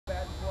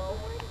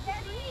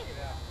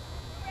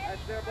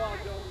their ball,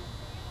 Joe.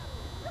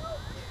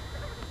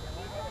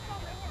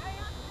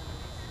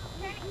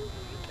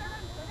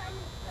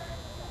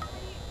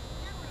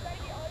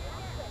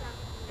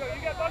 Yo,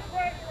 you got bug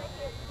spray?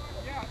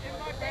 Yeah, in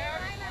my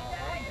bag.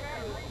 Orange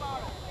bag, green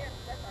bottle.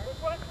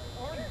 Which one?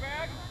 Orange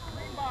bag,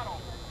 green bottle.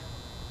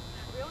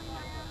 Really,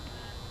 man?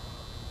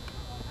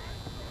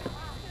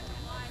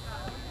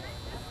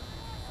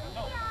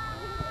 No.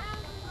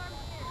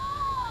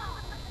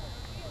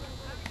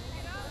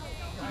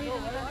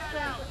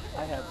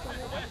 I have some.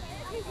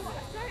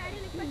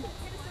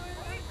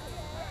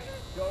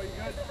 Joe, you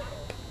good?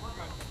 We're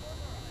good.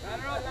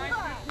 Batter up,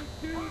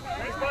 952.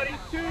 Thanks, buddy.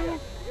 2.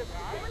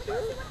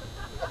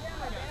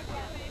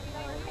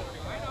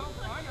 I know.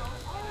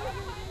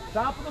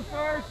 Top of the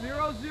first,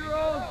 0-0,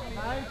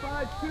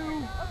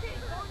 952.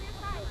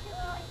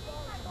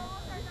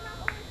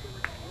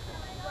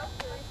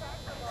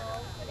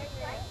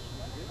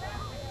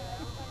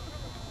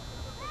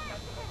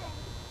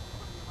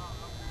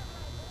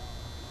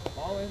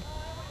 Ball in.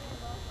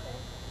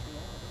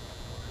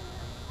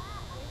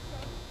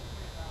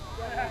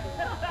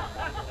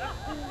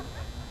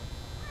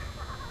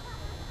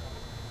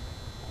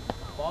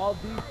 Ball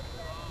deep.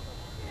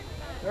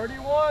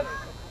 31.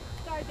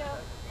 Sorry, Joe.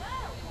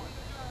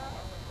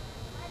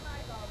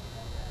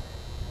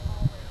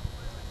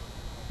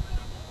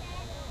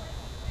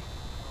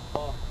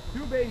 Ball.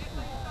 2 bases.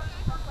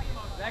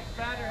 Next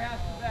batter has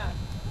to bat.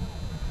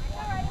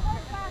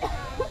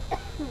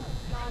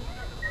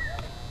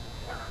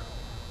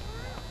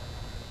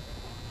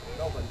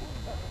 Nobody.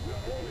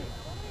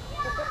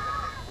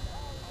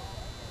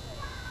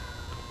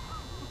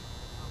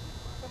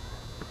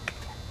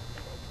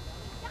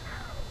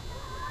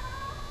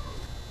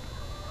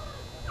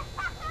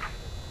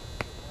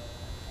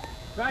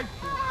 Strike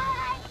 2.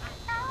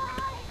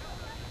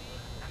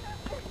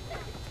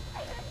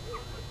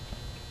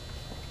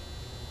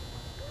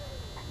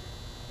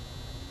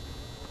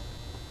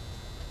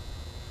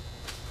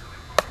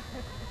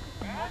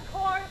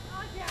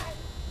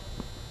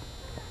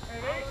 Hey,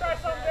 maybe try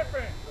something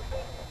different.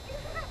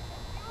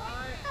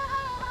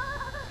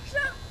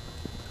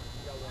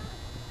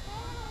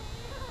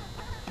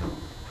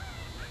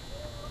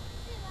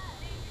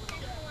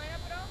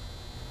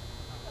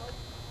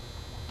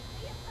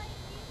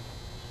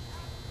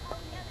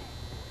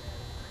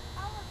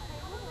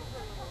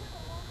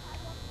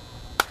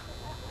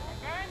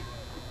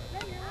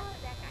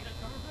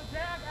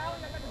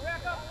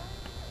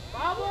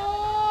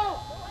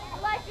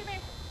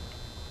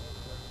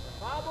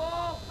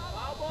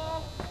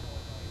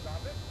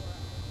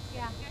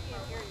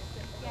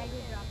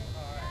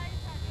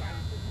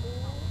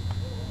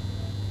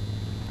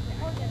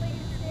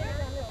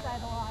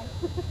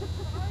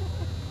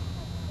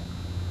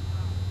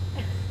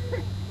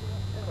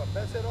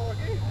 Best hit all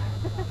game.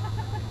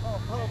 Oh,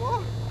 foul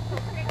ball.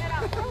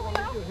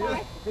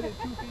 Hit it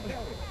 2 feet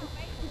down.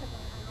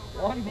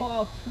 1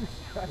 ball, 2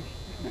 strikes.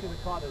 You could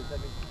have caught it. That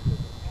makes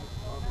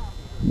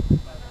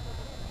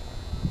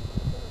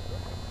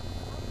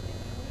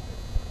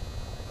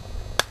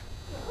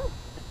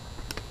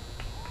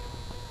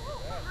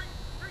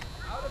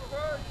out of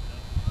third.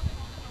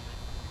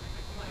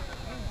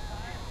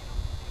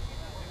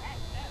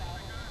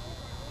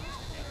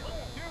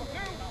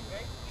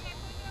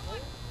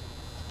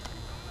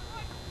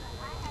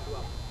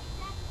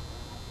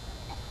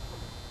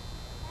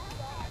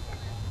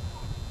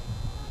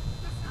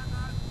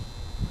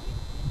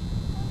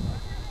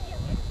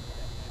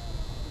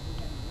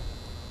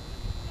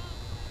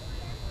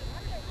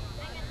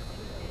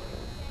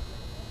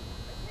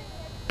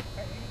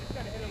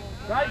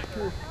 Strike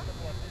 2.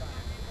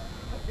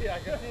 Yeah, I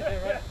can see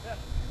that, right?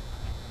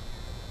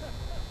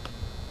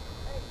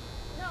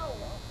 No.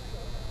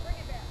 Bring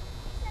it back.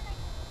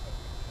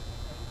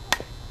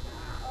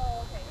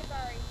 Oh, okay.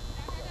 Sorry.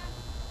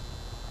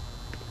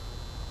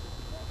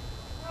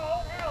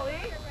 Oh,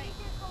 Ellie.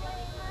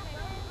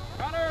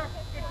 Runner.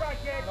 Good try,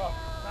 kid. No.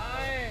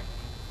 Time.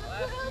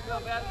 Last 2 go,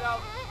 bat it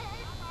out.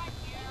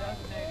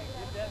 Designated.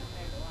 Get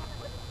designated.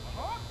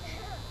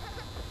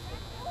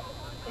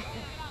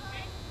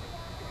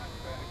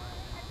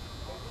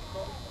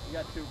 You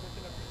got 2.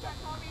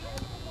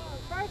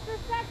 First or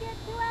second,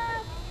 2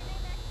 outs.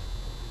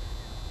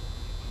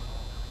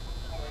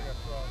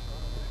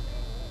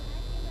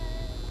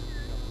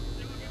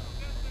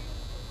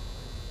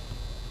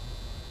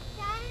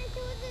 Down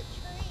into the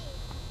tree.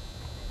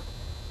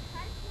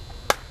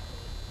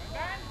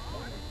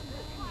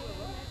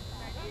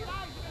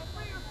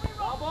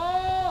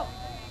 Ball.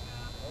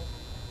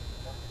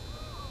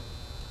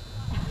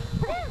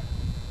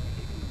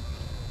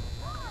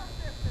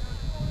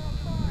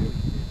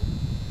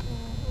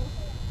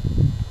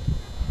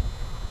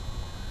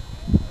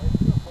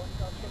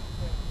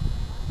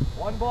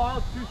 One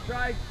ball, 2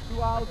 strikes,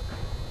 2 outs.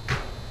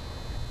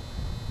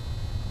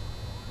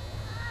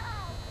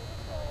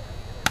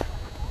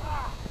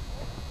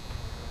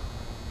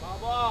 Foul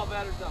ball,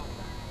 batter's out.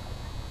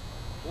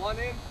 1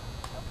 in.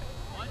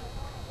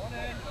 One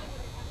in.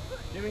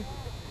 Jimmy?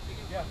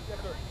 Yeah, yes,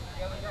 sir.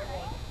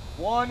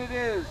 1 it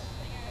is.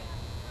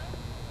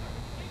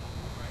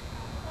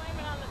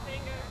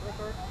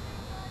 first?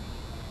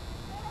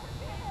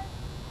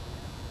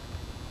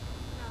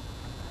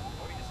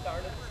 Oh, we just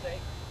started the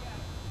steak.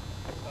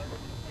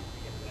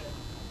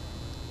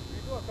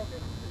 You go, come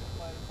in.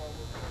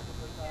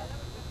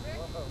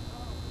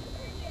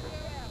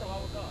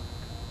 Well done.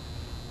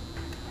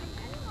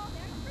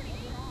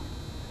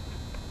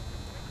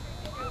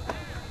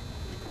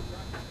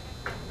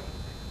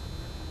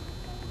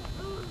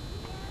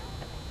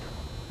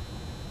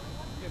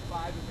 Get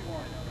 5 if you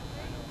want.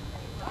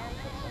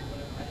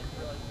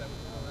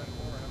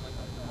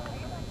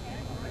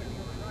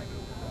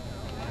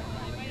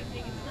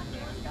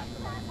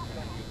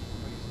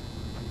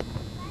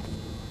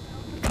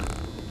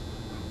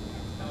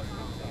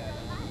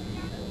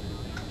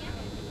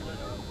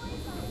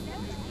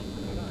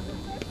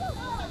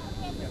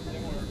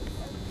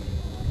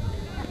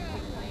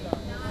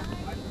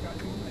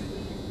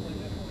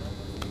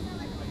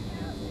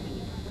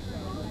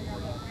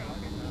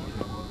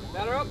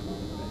 Batter up.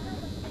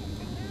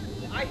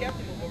 I have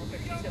to move over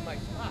because she's in my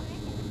spot.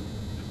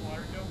 Just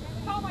water, Joe?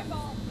 It's all my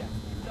fault. Yeah.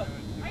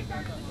 I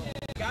started the shit.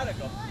 Gotta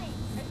go. I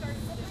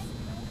started the shit.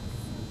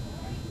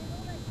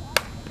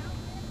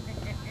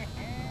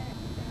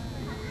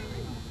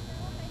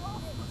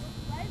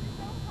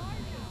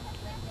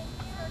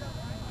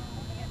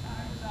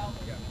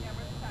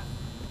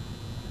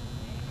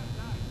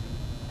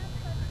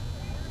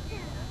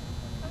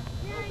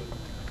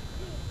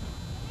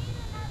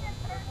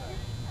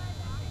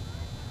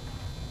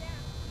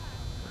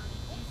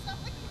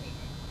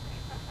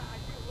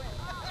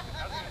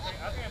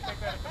 I was going to take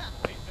that a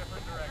complete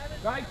different direction.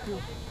 Right to. And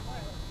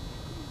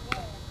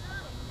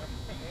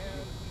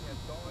we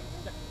have gone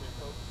secondary,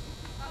 folks.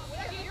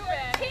 You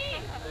bet.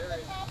 Team. There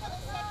is.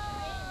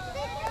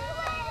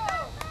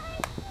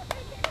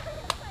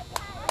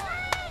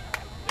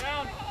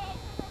 Down.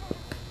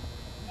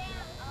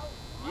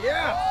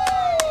 Yeah!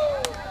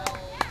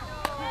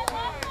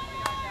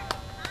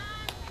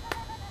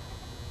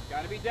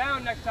 Gotta be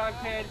down next time,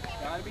 kid.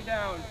 Gotta be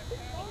down.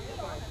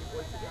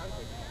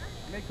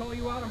 They call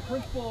you out on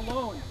principle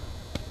alone.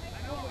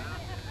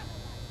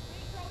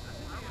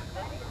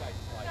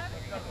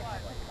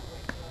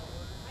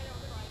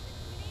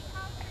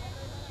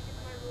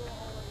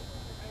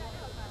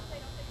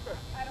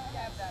 I don't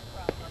have that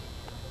problem.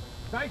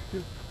 Thank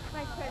you.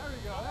 Nice pitch. There we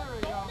go, there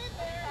we go.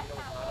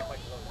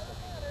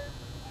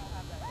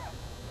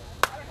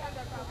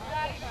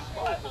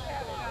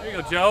 There you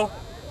go, Joe.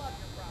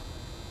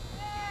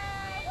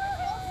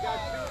 We got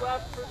 2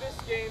 left for this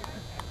game.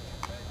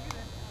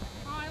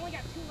 Oh, I only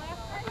got 2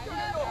 left.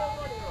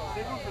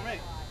 Save room for me.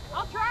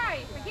 I'll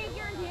try. I can't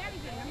guarantee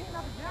anything. I'm hitting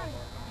up a Johnny.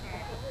 You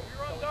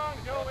run down,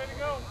 Joe. Way to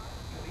go.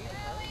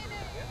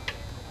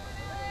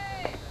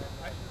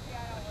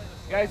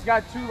 You guys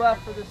got 2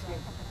 left for this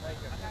game.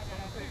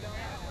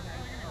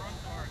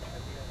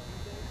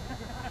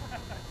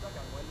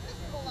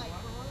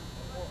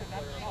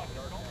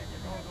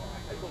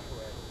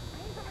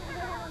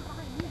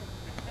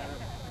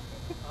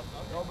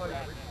 Nobody.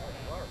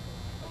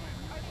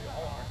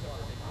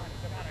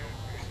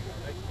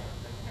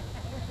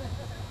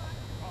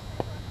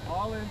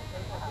 All in.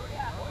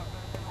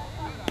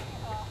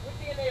 What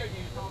DNA are you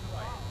using?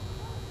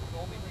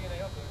 Only DNA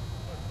up there.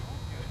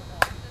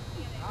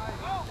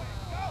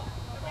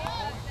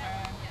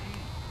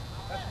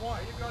 That's 1.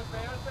 Here you go,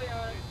 stay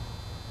on.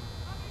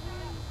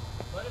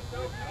 Let us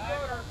know if you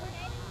got her.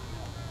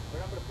 But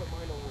I'm going to put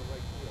mine over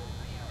right here.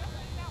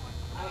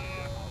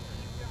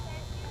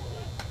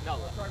 No,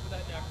 let's start with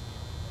that next.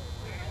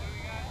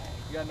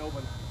 You got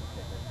nobody.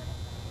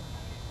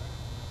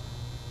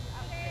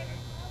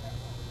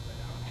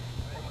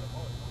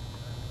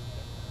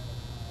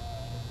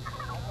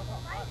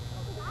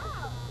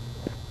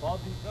 Ball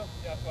deep. No,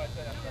 yeah, that's why I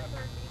said that's kind of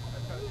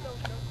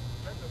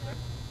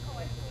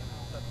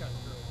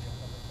true.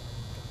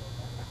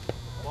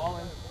 Ball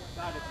in.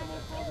 God, it's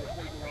almost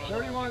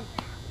 31.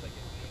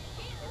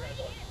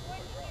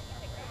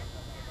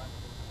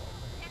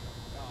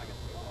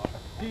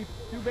 Deep.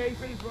 2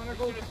 bases. Runner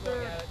goes to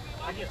third.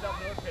 I get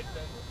something to pitch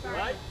then.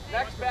 Right?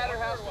 Next batter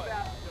has to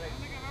bat.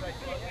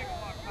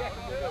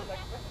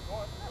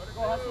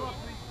 Go hustle up,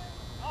 please.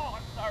 Oh,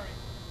 I'm sorry.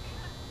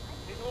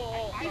 You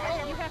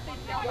have to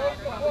yell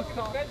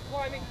Go, fence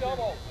climbing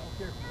double.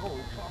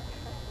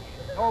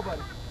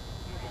 Nobody.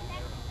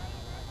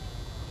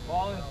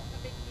 Ball in.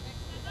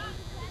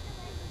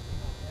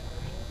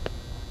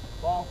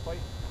 Ball,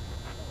 fight.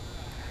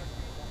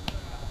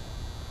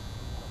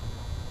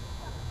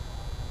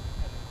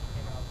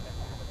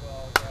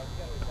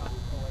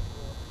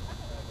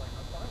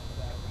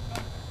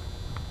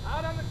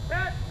 Out on the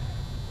set.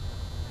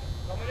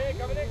 Coming in.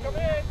 There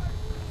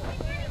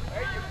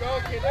you go,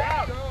 kid.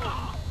 Out.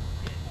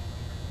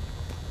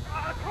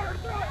 Carter,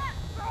 throw it.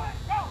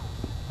 Go.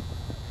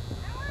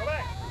 Go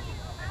back.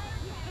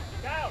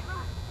 Down.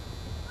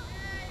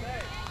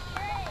 Stay.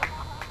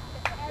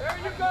 There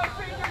you go,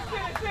 senior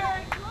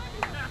citizen.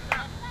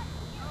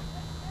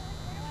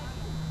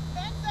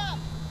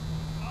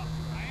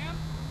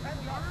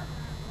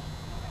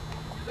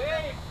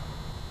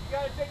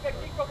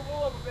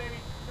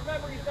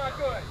 memory's not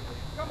good.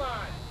 Come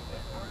on.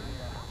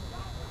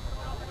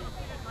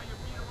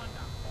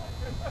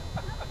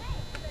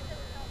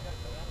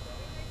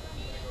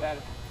 That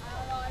is.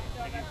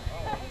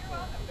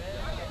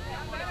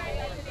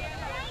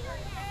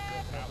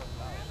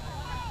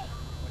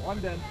 One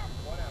done.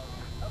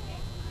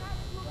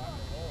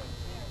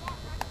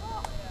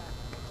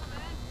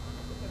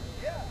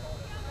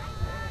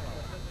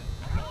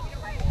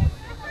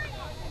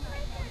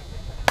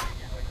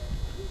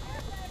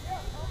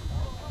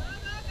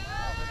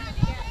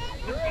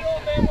 You're in,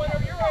 old man,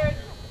 whenever you're in.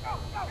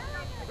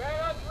 Bang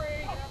on 3.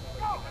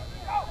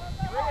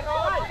 Bring it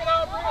home, bring it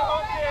home, bring it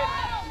home, kid.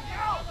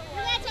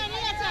 You got time, you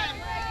got time.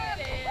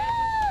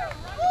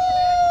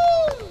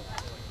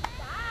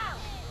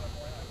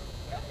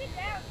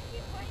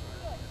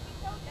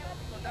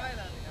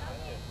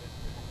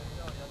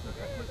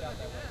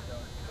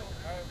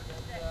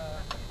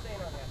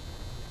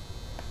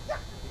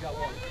 You got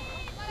one.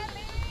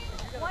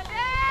 One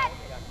dead.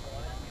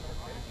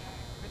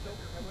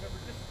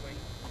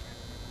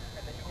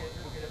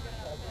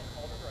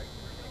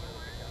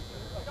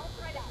 Don't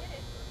try to hit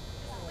it.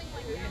 Just swing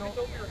like that. If it's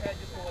over your head,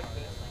 just go like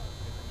this.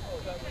 Oh,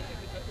 is that what it is?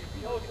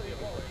 Oh, so you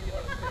won't. You get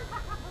upstairs.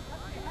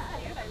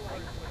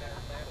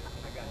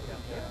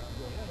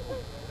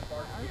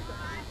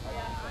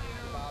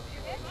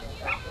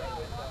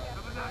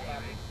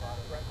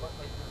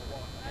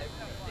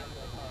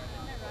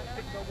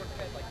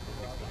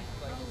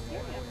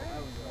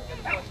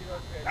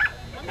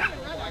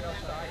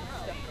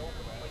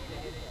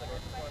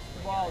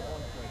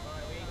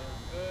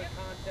 Good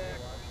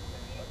contact.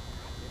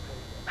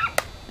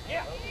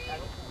 Yeah.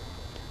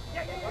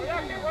 Yeah, run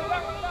back, run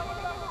back, run back, run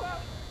back, run back.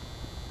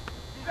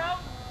 He's out.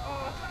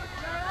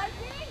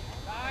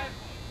 Time.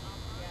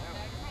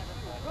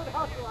 Good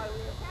hustle,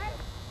 Eileen.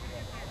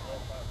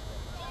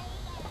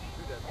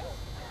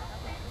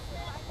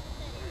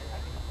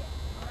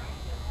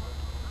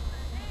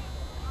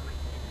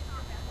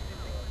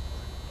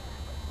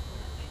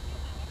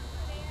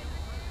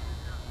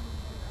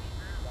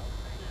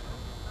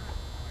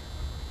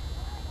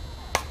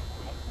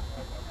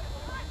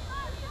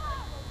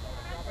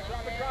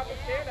 Drop it,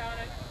 stand on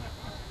it.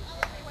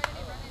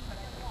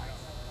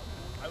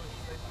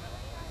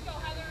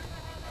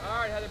 All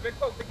right, Heather, big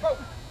poke, big poke.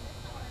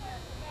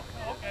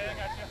 Okay, I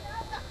got you.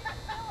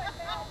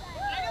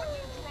 I don't do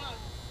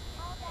drugs.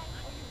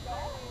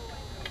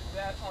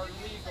 That are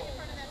legal.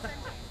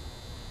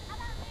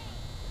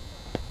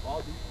 Ball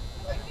deep.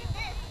 Like do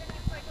this, and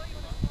it's like, oh, you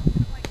want to smoke?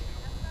 I'm like,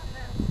 that's not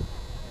that.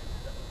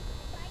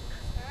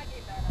 I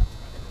gave that up.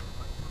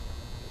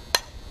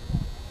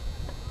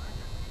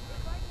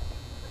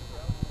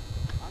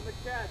 On the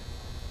catch.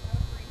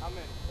 How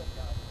many?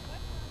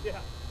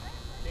 Yeah.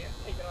 Dan's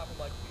taking off. I'm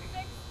like,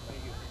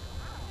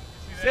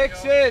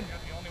 6 in. you're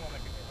the only one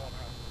that can get home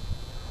run.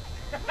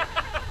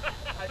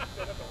 I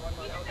still have to run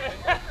my house.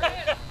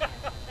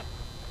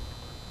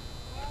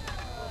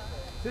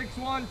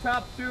 6-1,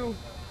 top 2. You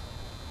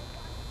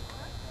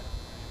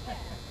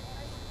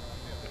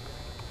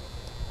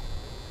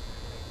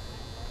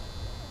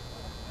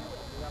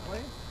got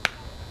playing?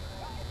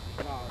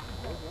 No.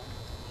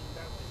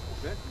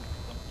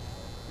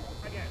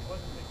 Again, it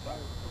wasn't big fun.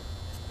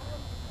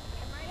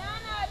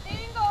 Mariana,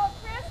 Dingle,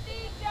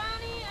 Christy,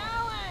 Johnny,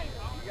 Owen.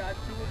 You got 2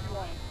 if you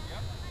want.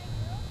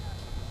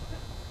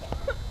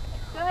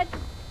 Good.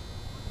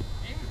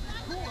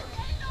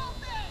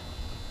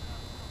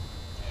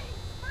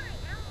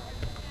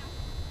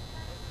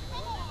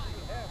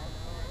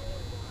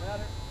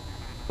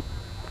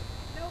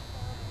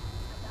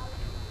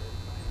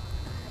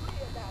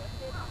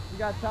 You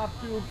got top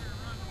 2,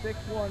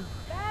 6-1.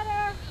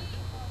 Better.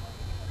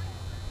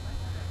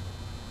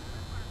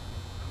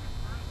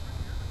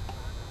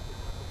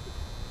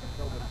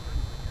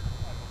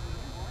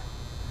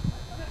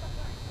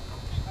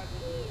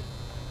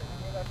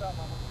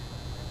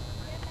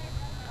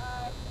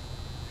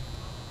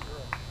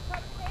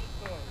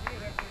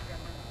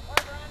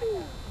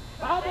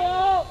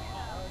 Bubble!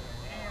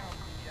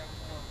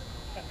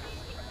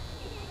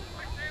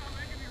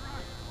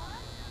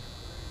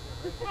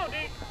 Come on,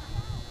 Deke.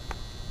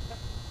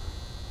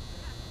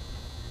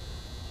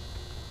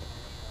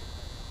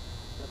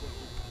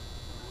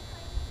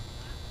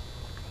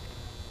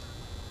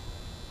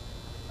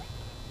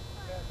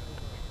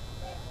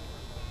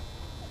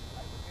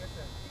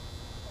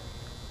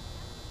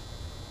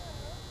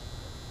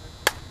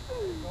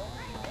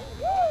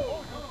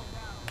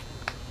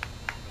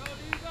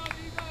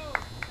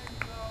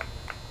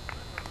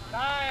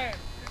 Time.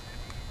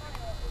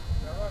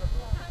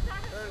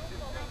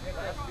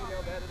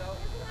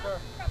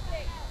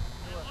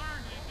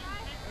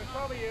 It's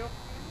probably you.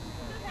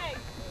 Hey.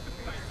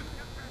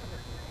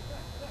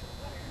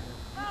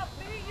 Oh,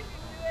 B, you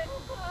can do it.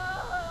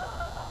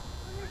 Oh.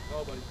 Go,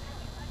 buddy.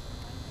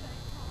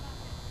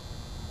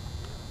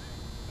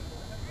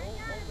 Hold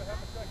the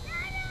half a second.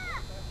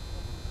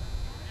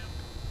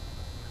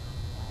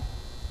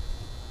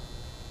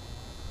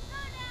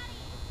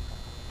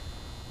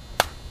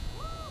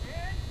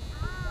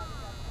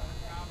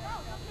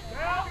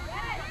 Down.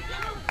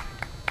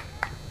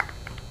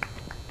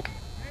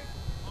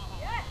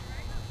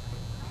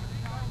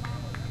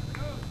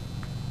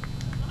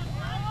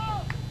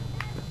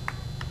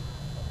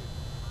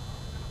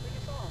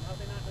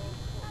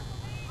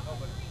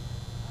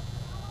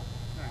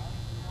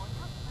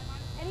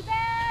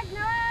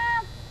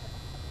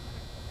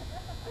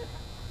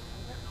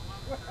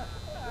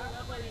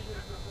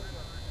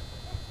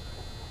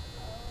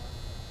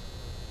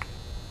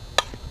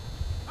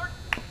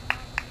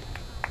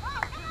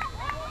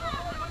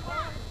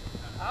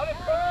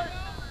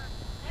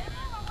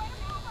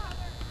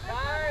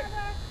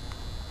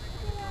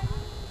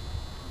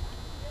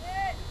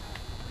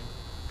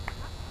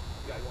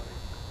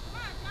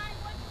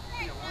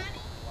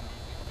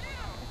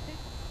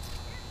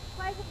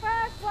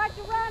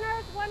 Watch your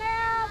runners, 1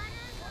 out.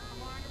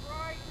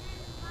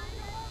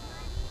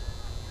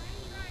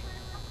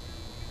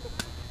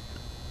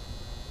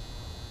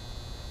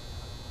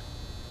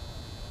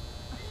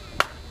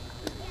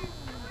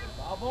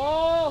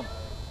 Bravo!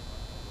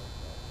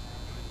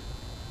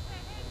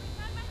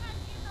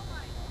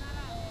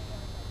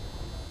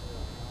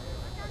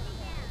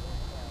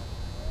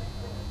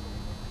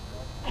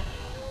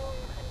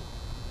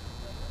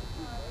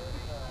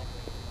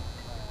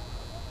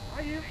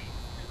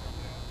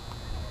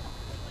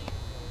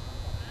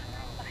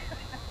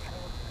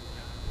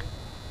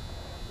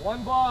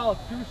 One ball,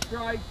 2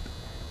 strikes.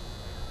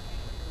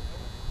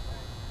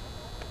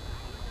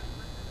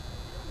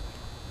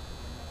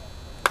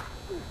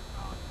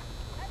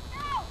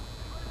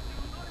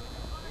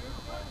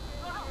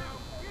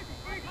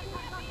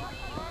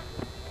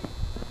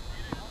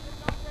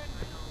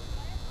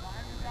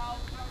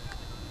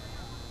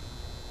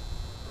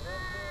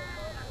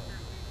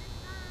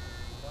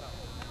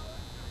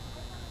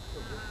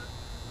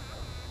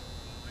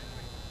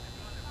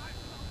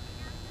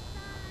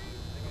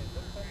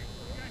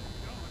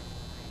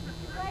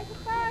 Play the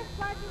first,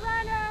 watch your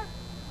runner.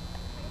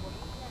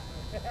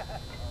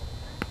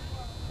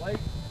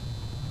 Blake.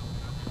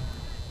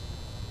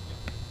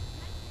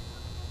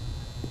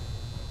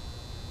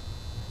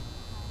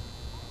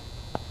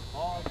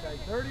 All okay,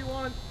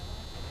 31.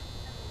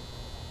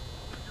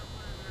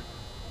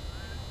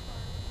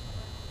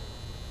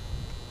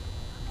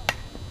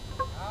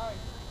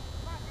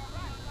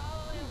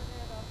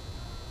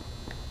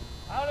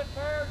 Out at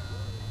first.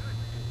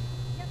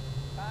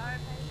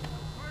 Time.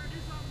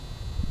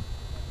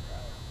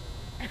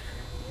 I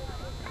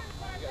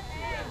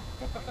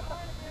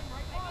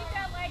need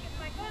that leg. It's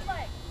my good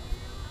leg.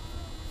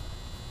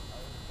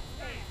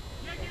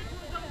 Yeah, get to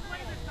a double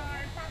play this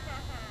time.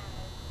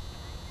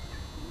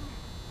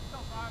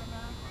 Still proud of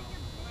man.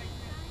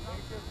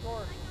 Make your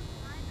score.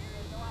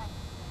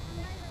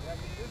 Yeah,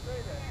 you did say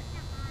that.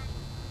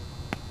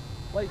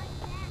 Blake. You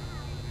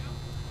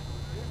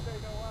did say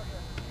no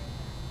offense.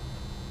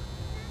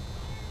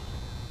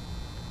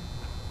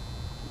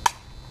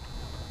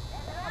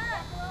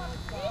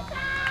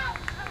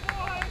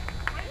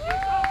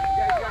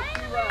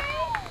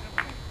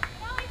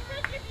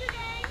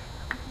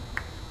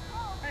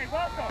 Hey,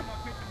 welcome. I'm not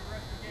pitching the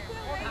rest of the game.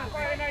 Welcome to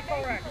Friday Night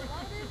Correct.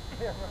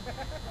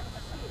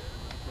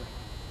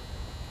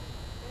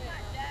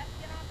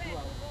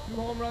 Two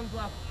home runs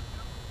left.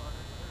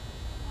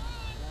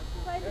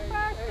 Play the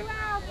first, 2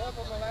 out. One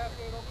from the last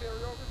game don't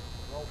carry over?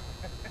 No.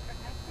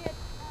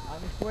 On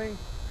the swing.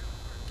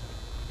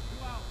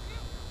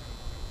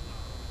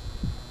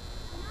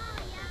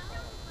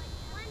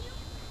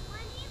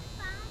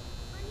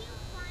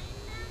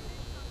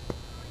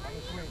 On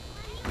the swing.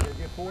 Did you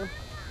get 4?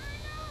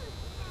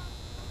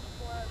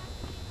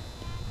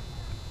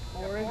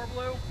 4 in? 4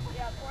 blue?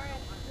 Yeah, 4 in.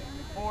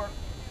 4.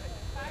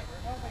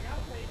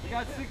 We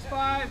got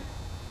 6-5.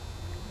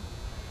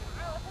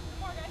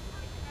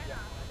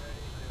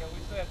 Yeah, we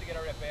still have to get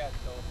our at bat,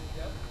 so.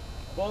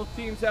 Both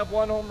teams have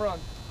 1 home run.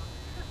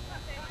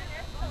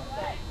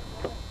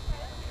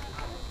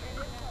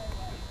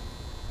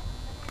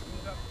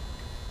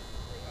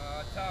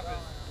 Top is.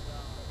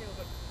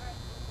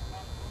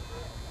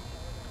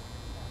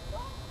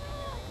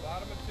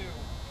 Bottom of 2.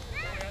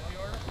 The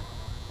order.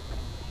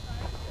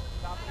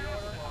 Top of the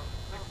order.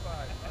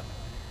 6-5.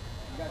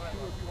 You got 2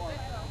 if you want.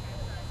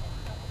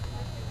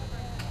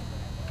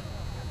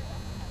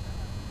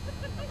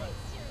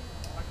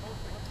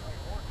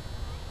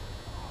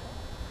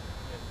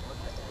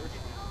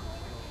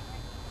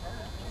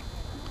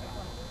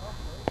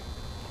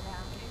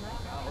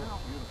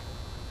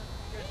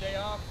 Good day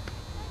off.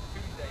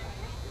 Tuesday.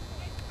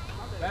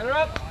 Batter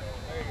up.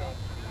 There you go.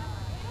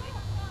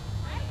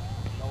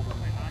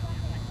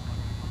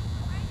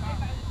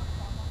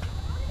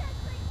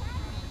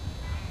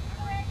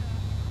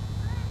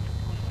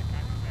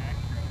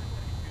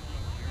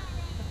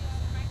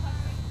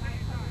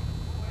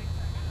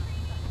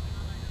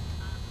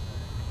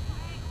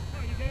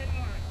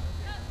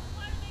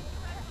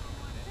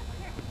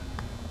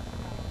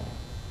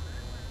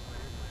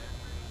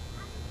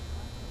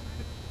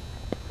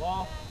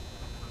 Ball.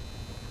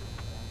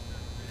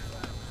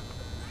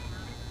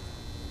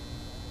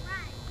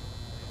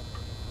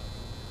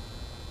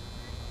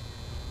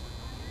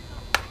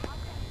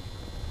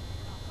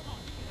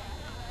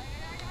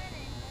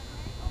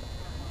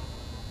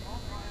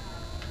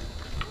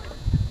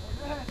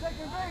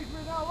 Second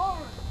baseman now,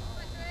 Aurora.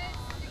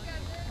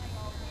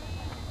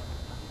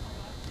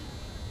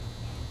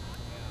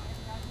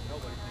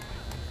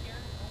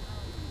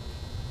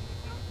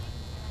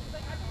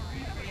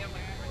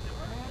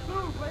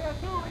 Play at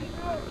 2, he's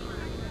good.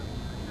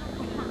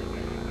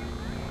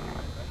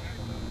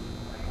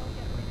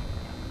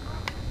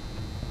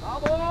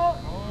 Bravo!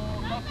 Oh,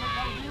 that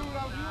was you. I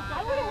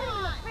would have hit him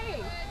in the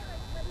face.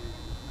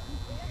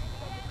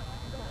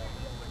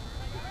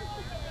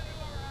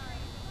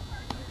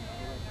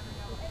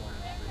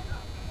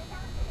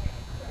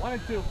 One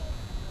and 2.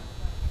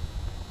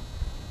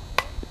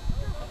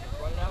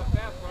 Run it out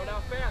fast, run it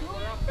out fast,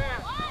 let out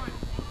fast.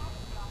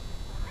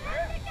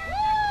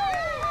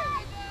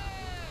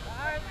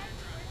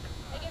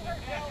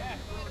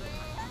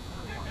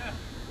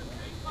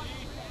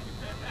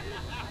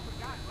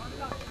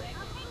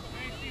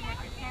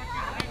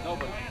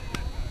 Nobody.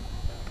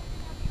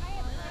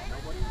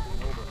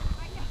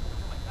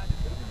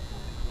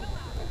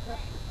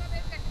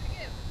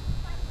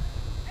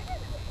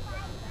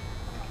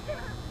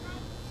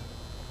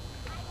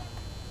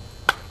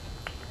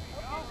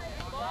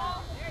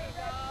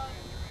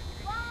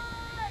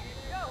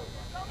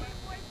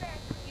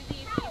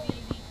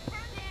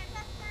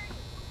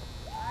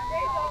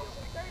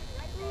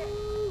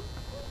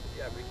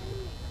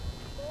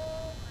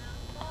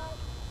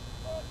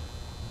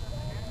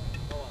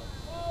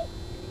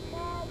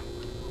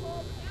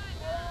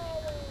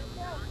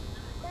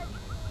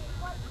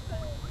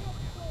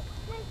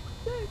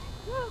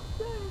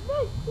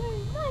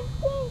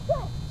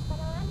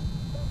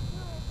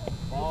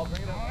 Ball,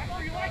 bring it up. Oh,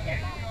 you like it?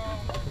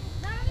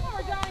 Not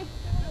anymore, Johnny.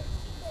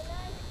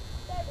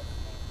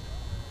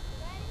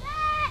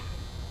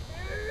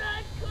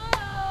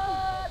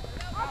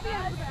 I'll be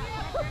on the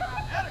back.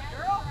 Atta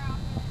girl.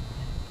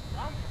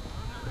 All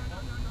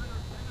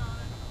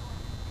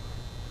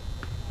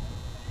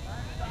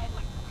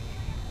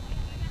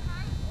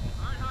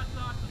right, hot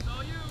sauce, it's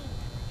all you.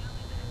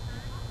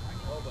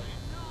 Nobody.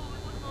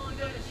 Come on,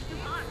 Dennis, you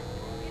too hot.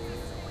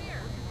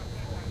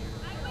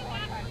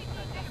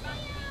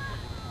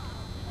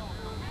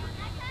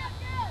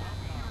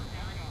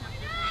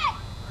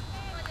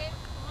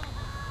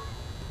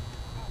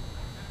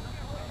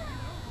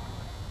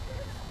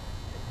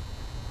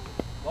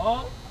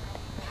 Ball.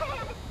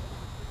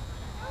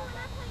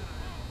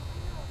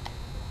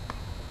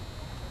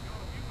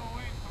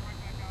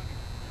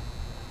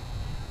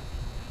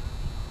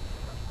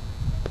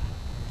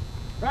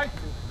 Right.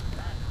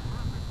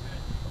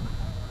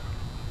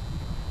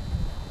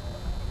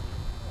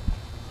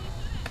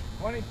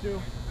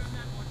 22.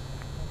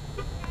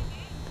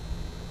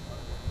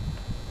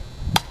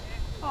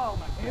 Oh,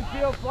 my God.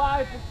 Infield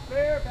fly, if it's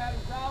fair,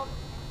 batter's out.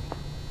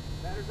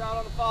 Batter's out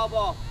on the foul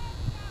ball.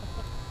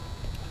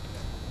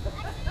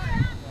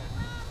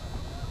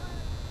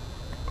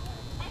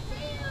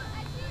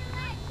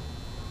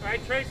 All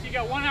right, Tracy, you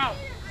got one out.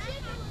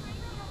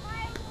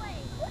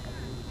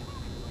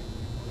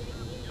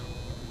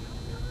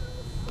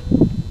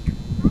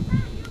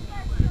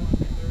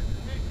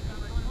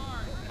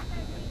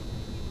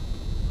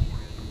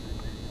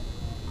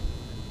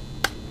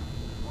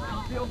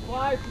 Infield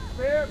fly, if it's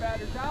fair,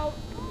 batter's out.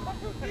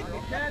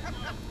 On catch.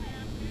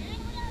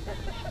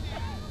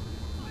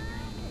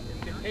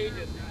 It's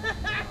contagious.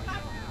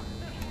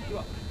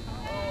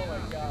 Oh my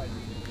God.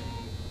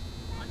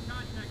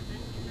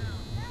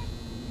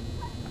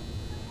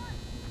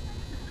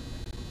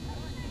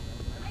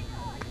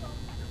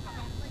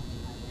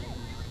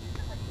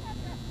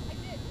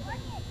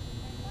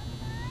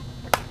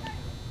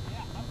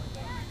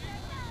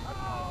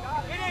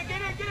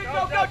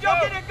 Go,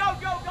 get it, go,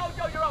 you're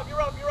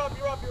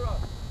up.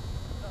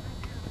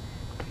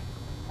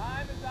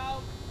 Time is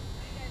out.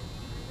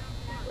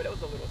 Wait, that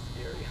was a little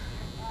scary.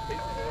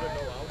 Basically, would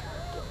have no out.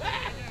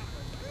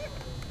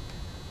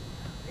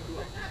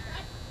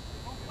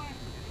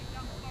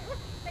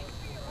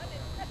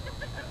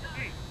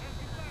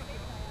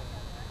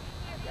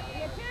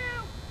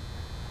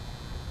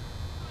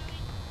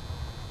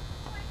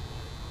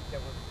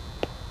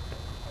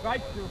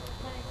 Right through.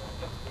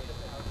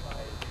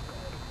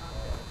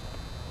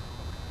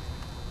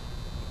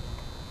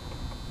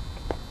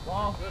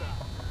 Ball. Go.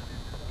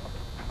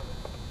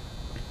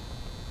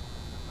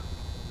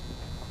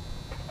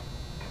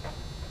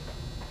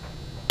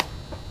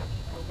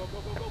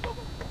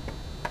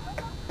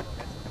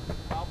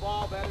 Foul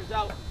ball, batter's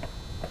out.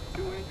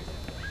 2 inches.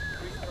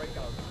 3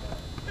 strikeouts.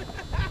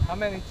 How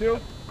many? 2?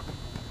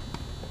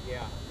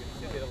 Yeah, you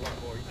should hit a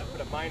lot more. You should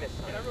put a minus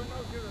on it.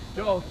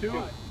 Joe,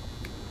 2?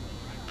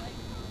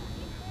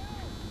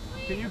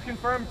 Can you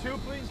confirm 2,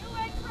 please?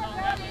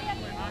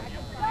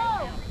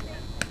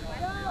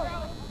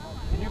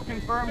 Can you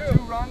confirm 2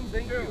 runs?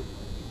 Thank you.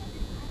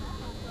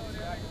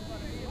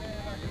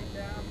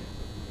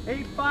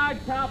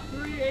 8-5, top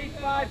 3,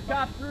 8-5,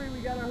 top 3.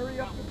 We gotta hurry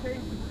up the pace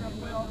if we're gonna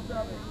play all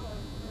 7.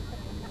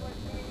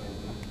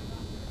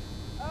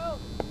 Oh,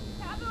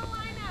 top of the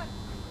lineup.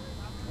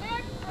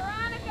 Nick,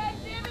 Veronica,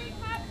 Jimmy,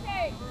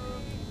 Cupcake.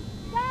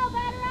 Go,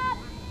 batter up.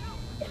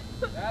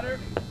 Batter.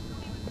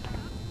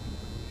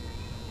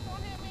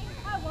 Don't hit me.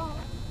 I won't.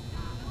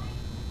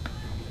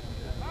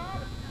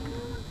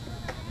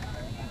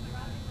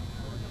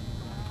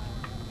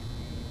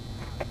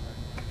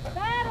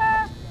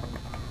 Batter.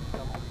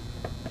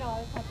 No,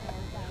 it's not there.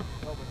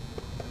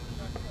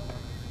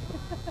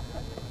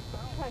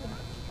 Trying to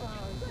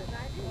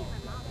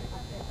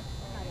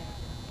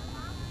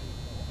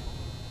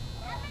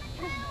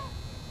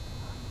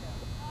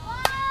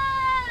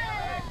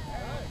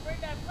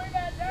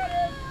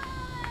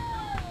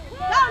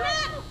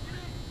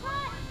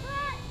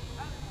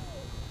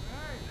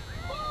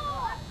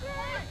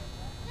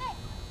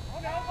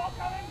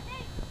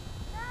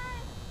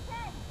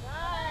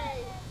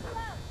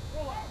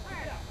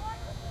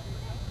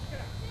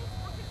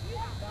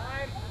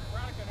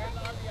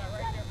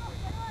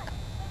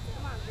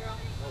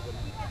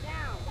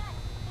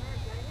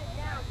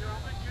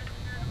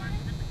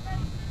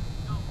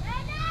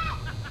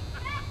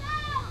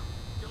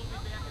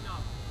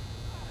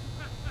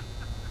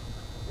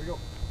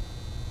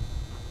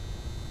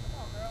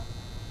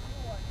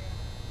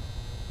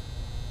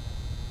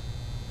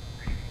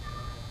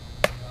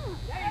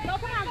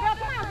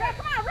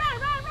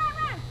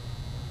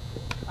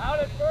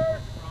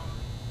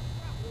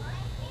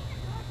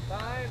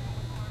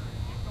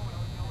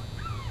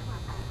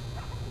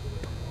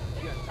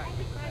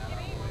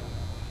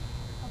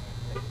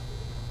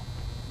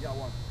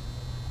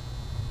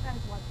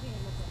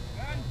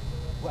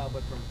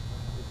but from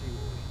if you know,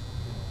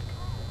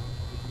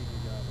 if you do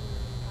your job.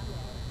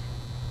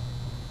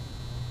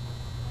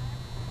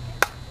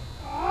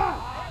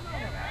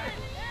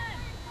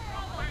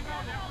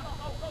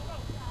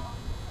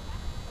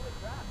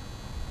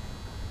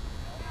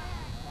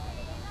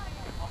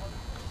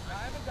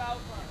 Time is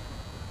out.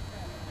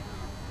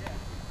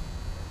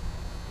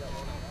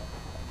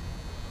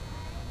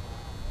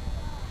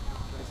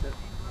 Nice hit.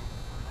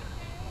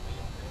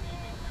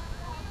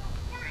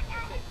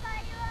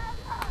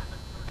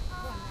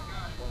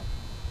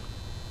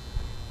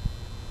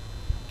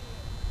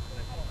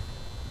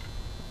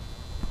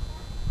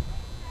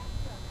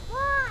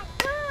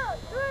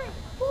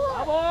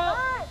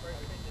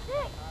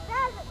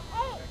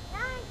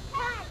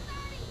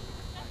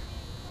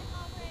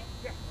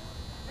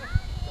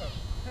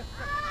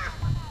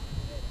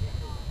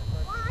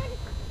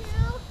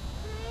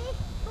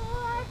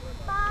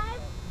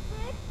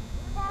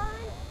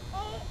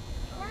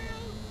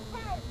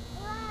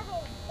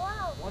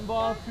 One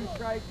ball, 2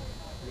 strikes.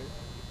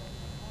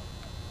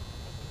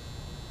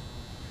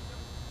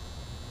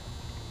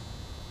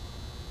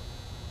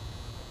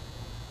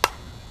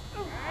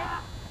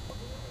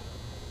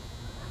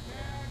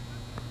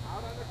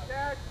 Out on the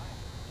check.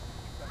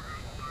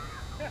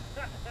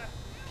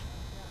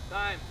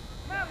 Time.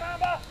 Come on,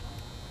 Mamba.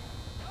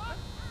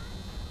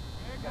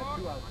 Got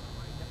 2 outs.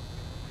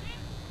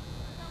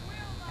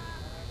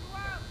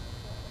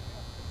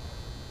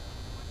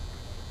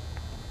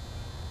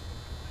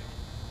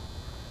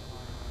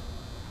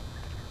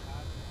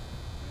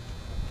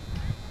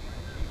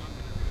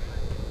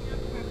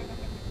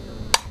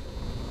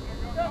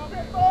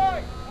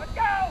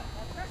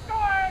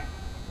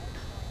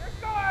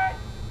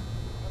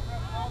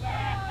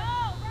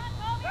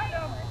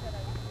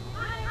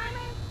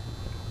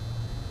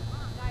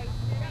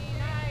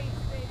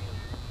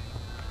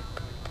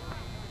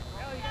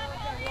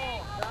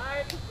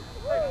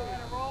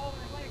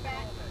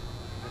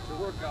 That's your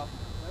workout.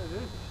 That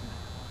is.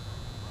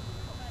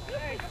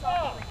 Hey, come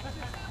on.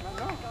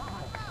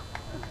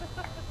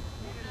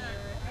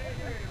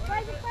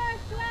 Where's the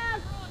first 2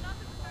 outs?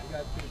 You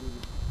got 2,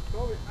 dude.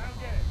 Coed, I don't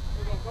get it.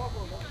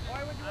 Why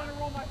would you want to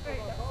roll my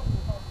face?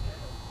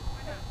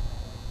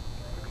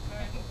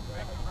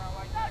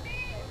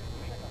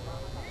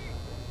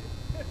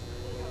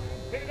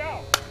 Hit it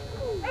out.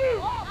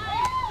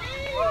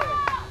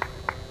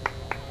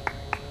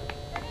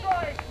 That's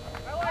right.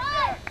 I like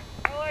that.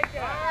 I like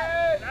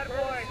that. That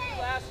boy.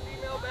 Last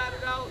female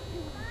batted out.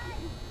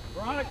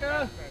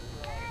 Veronica.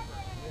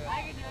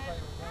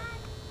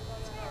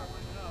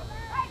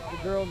 The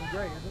girl in the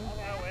gray, isn't it?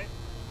 That way.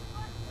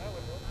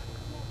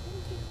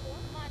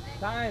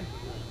 Time.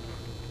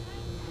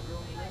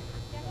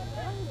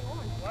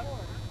 What?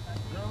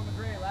 Girl in the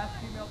gray, last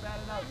female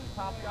batted out. She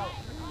popped out.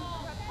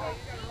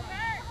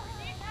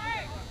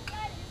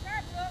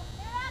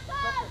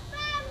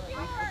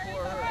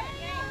 Before her.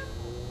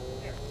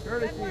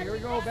 Courtesy, here we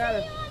go,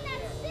 batter.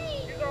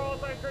 These are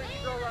all-time courtesy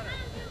girl runners.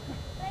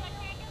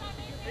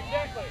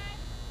 Exactly.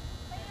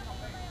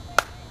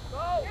 Go!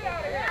 Get out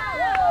of here!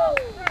 Yeah!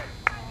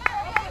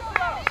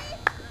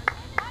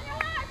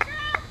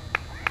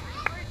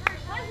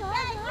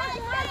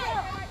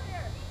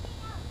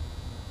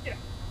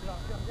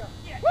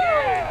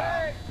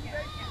 Take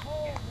it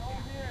home,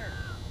 over here.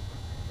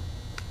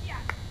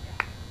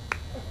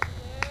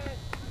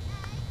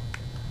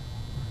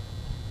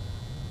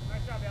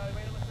 Nice job, Allie.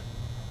 Way to listen.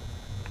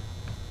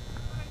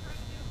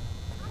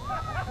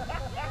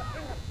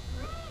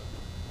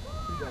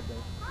 Too bad,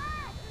 though.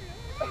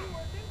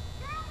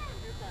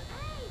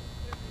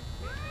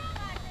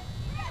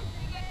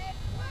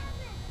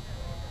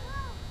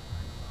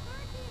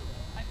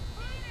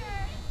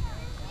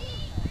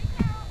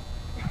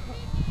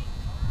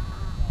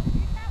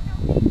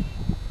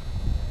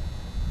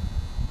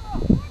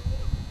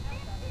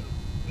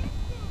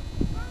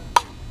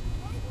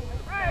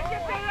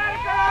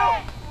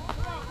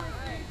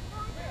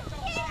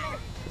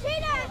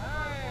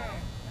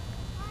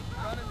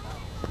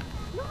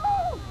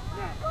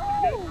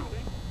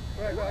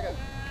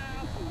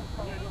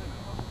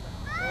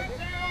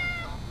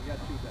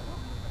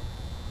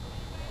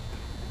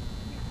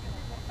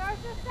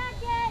 First or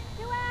second,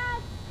 2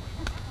 outs.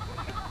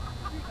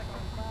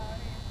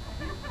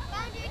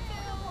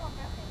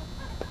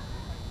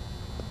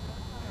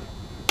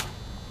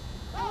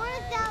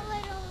 Where's that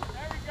little?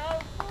 There we go.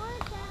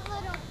 Where's that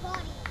little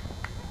bunny?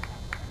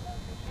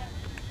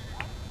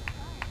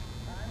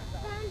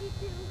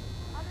 72.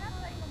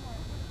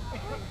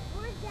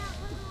 Where's that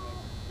little?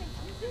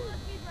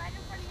 Right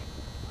in front of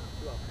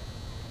you.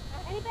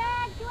 Any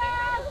bag? 2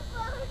 outs.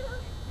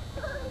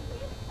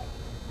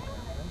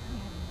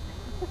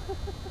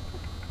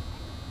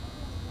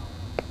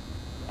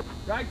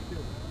 Strike 2.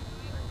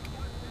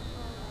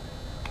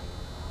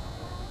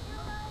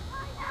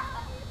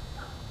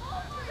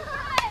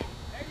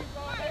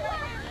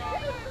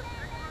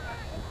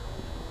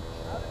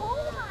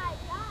 Oh my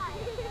God.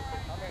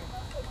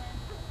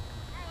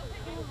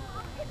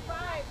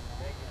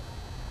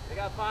 They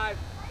got 5.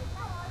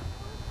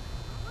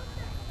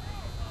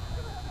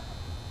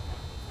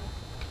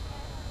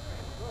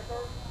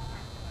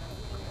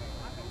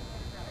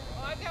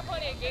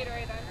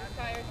 Gatorade, I'm just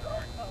tired.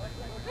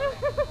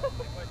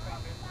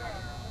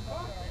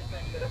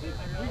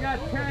 We got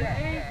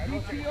 10-8,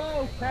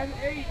 DTO,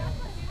 10-8.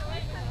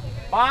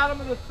 Bottom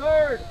of the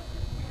third.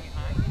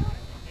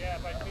 Yeah,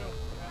 by 2. I'm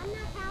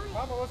not counting.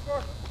 Mama, what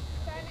score?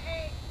 10-8.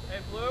 Hey,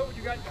 Blue,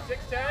 you got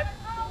 6-10?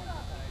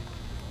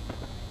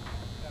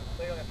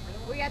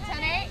 We got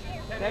 10-8?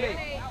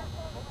 10-8.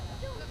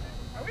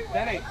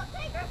 10-8.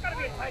 That's gotta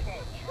be a typo.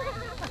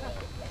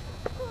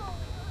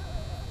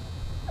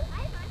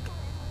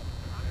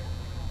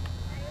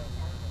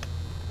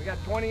 We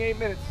got 28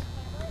 minutes.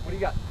 What do you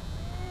got?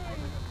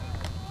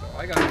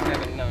 I got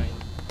 7-9. No,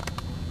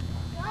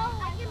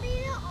 I can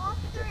be the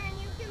officer and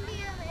you can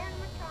be an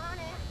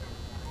animatronic.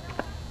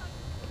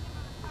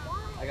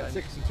 I got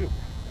 6 and 2.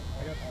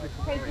 I got 6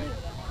 and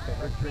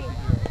 3.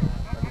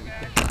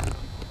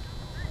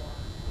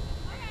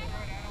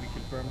 We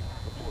confirmed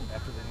before,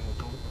 after the inning was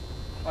over.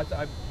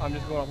 I'm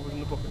just going off what was in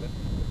the book of it.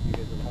 You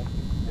guys are home?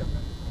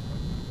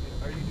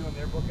 Yeah. Are you doing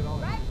their book at all?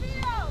 Right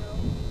field!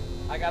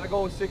 I gotta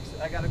go with 6.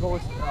 I gotta go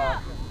with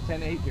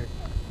 10-8 here.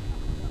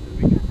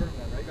 We confirmed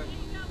that, right? You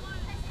know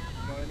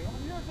what I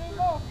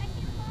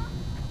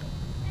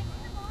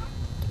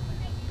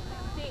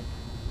mean?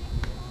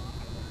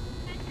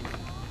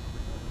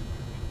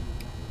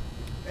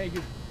 Hey,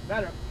 you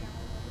better.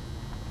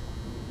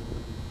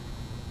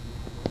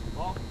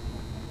 Ball.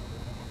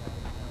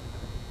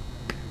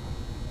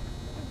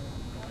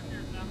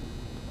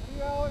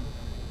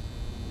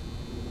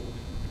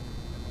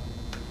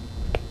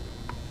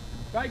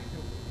 Strike.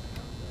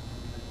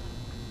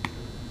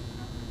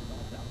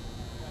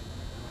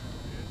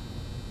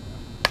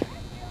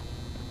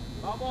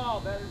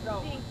 Ball, better go.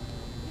 Can you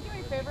do me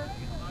a favor?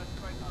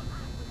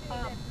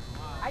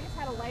 I just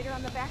had a lighter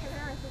on the back of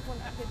there. I think one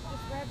of the kids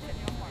just grabbed it.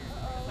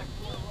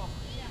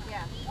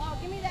 Yeah. Oh,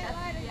 give me that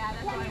lighter. Yeah,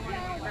 that's what I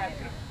wanted to grab.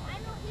 I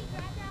know he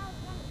grabbed out.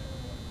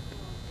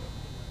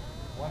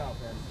 One out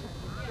there.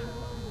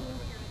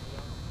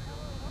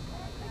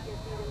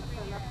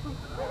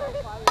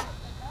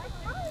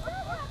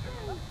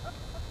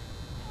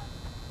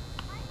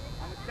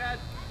 On the Ted.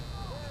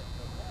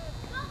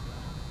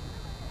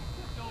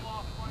 Still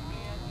off 1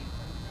 man.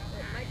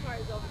 My car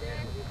is over there.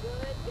 It'll be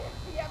good.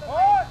 Yeah, but Oh!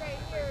 mine's right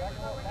here.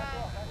 So we're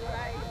not.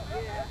 Right.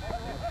 Yeah.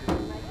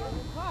 My good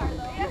car,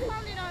 though. Just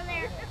hold it on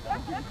there.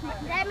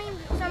 That means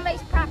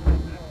somebody's property.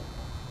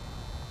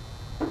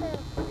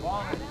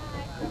 Ball.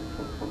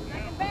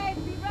 Second base.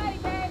 Be ready,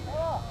 babe.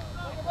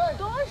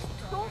 There's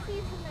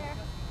trophies in there.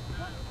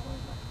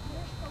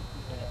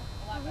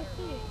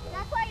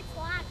 That's why it's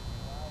locked.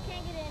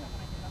 Can't get in.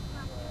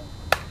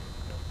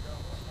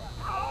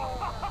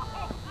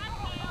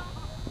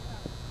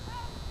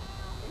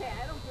 Yeah,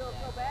 I don't feel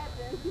so bad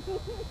then.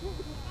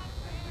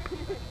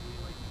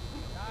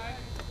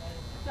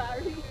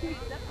 Sorry.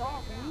 That's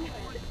all.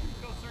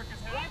 Go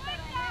circus head.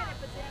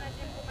 But then I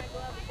didn't put my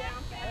gloves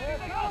down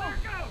fast. Go!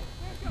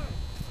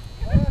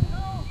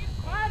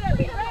 Ryder,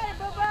 be ready,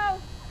 boo-boo.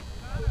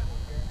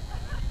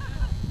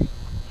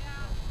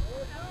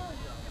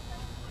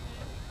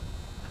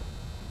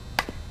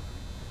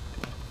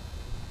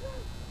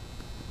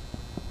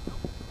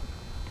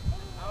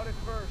 Out at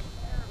first.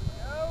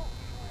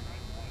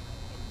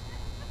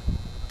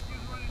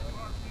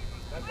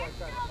 That's why I'm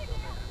trying to.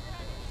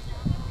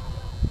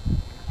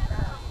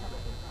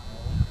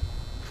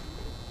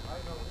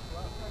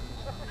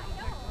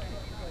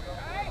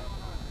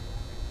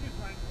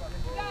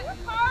 We got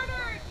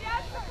Carter,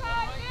 Jessica,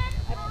 Nick,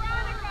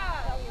 Veronica.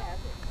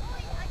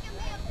 I can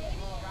be a baby.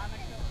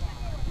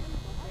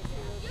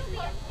 You be a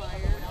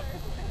baby.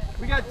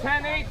 We got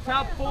 10-8,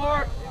 top 4.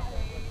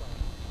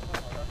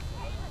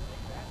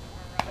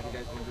 How you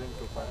guys been doing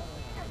so far?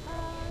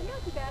 Not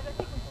too bad. I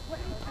think we're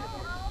sweating.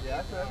 Yeah,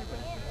 that's what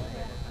everybody says.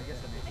 I guess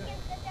that makes sense.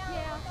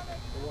 Yeah.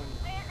 The one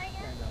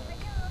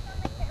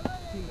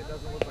team that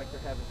doesn't look like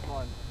they're having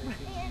fun. They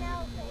seem to be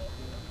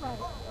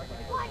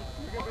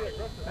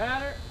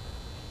Matter.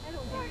 I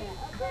don't do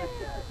that.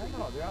 I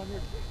know, they're out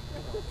here.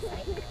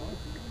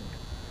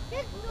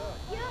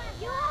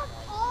 You have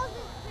all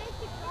this space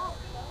to go.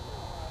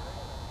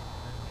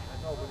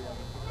 Nobody else.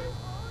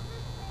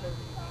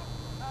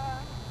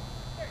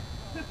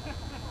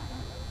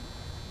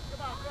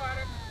 Come on,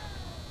 Carter.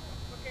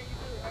 What can you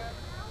do, man?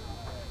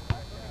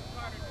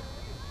 Carter, do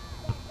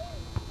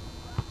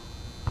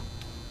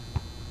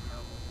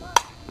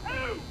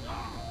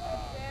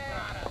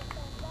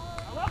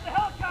I love the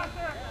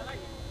helicopter! Yeah, I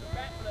like the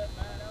bat flip,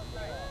 man. That was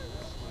nice.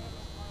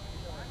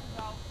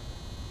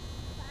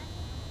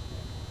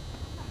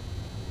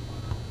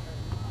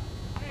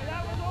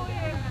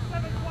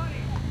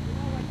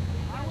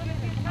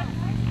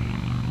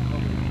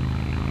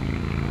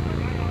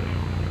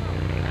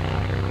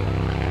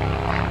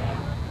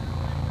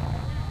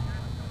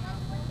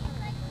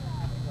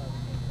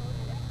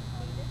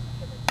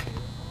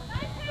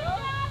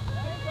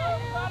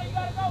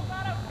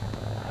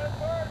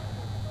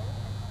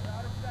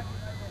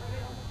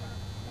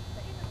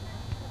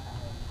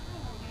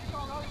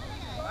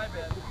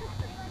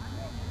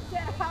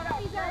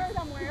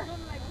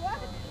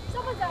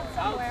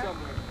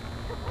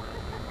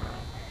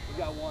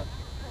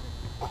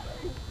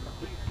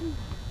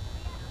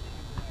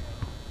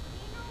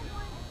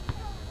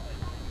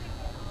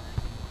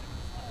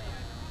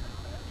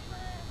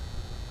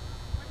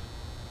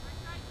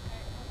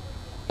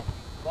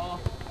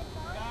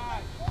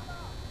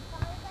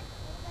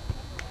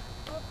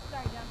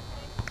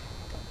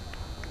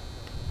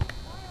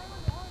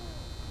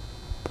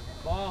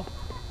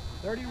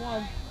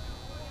 31.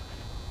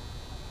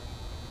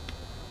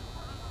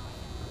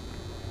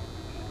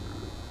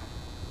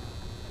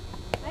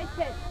 Nice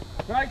pitch.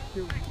 Strike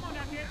 2.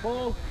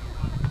 Full.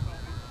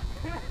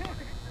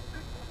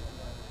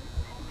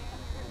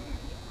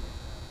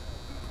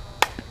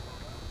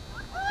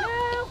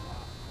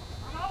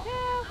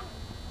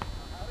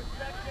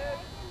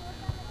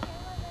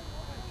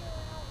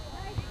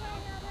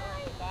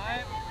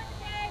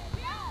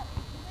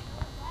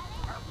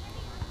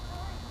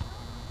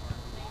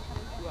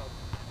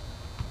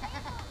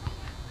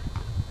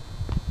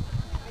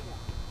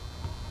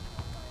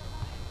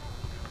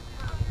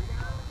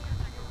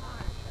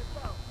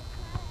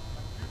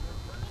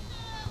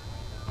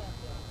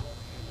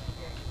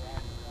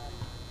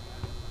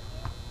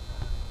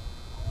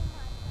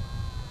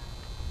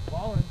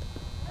 Ballin'.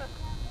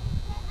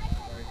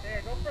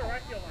 Hey, go for a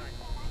right field line.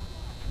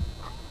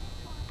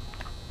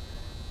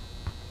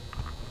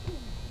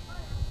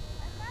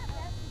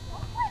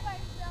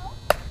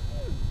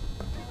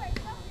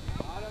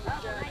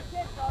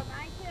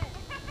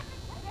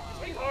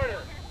 Swing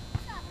harder.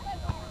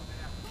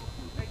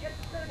 Hey, get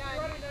the turn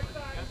running next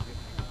time.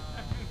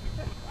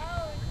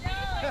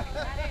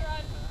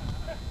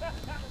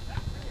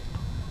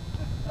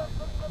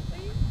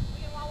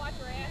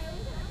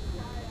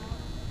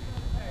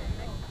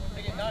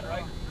 They get none,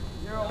 right?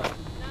 0.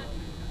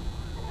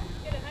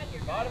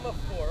 Bottom of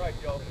 4, right,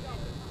 Joe?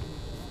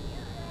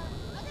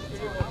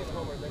 Junior won't get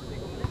homer next week.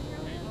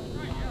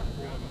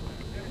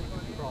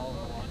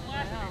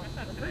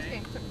 The first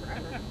game took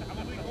forever. I'm a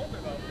week older,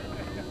 though.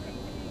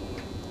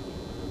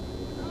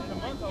 In a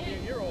month, I'll be a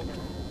year older.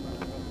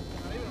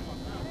 Not even a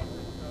month now.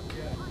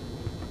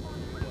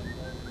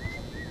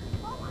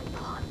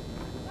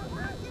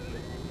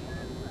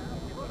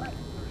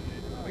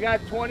 We got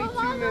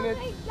 22 minutes.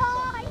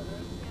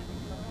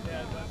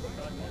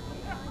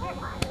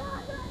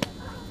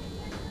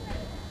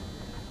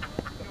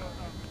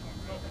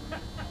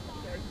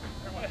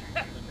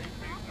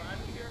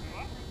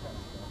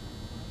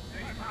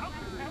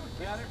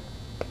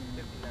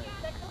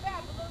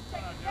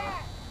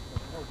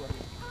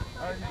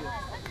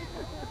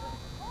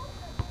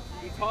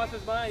 He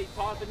tosses mine, he's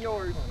tossing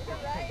yours.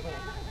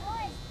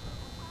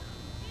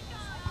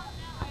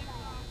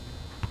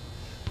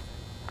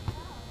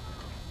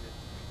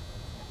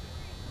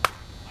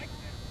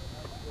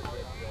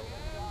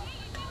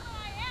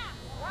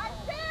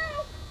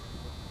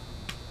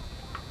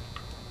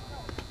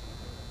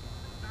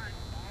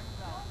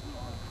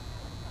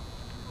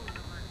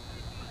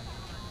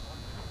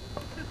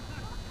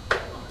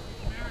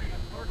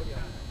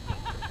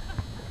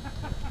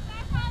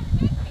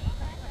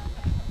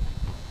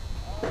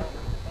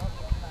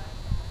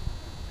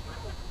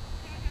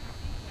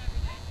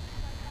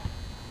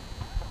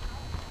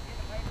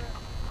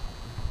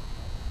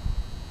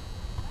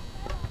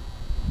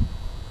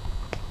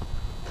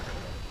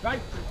 Right.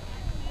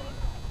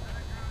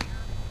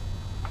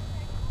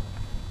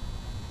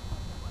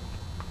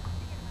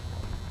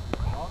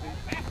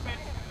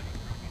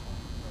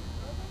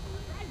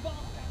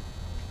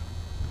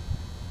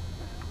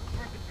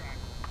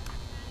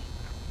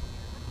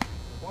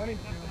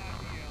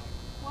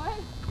 What?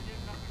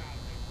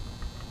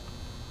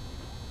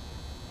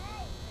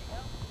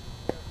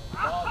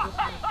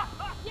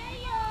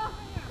 Yeah!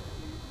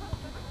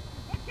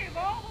 That came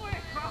all the way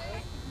across.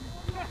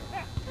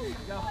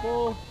 Got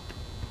full.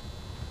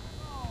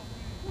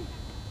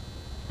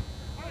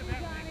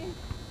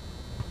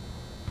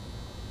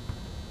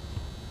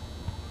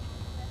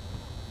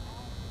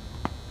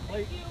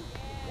 Plate.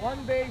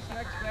 One base,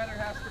 next batter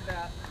has to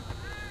bat.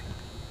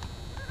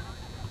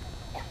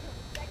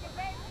 Second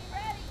base, be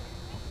ready.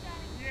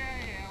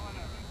 Yeah,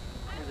 whatever.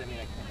 What does that mean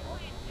I can't walk?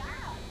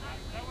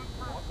 That was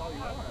perfect. That's all you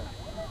want.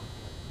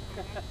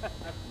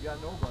 You got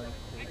nobody.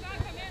 I saw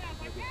him come in, I was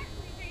like, yeah,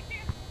 he's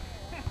here.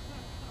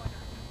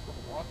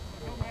 Walk.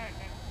 So bad,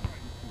 man.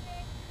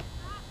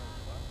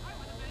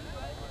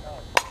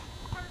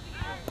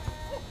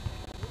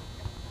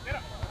 Get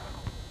up.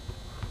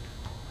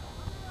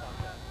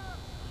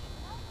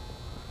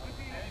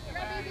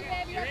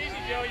 You're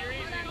easy, Joe. You're easy.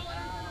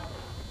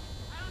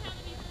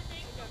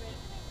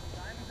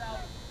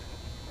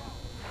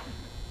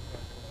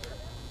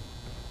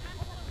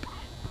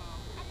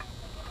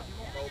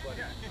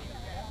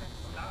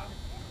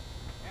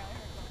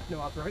 No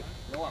outs, right?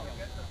 No outs.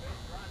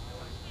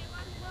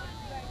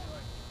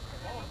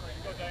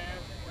 Go,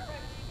 Diane.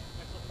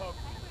 Nice little poke.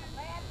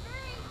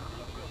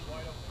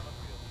 Wide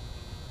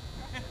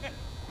open.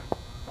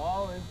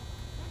 Ball in.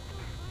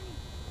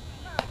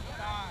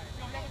 That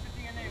was the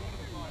DNA. What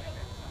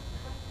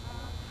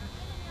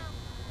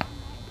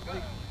was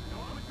it?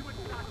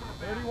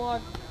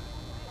 31.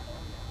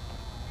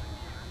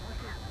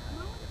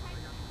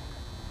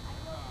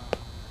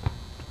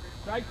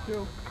 Strike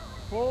 2.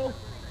 Full.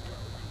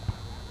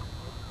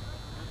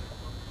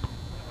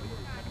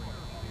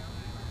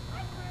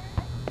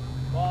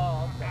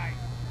 Ball. Nice.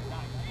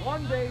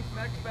 One base,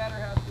 next batter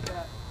has to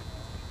bat.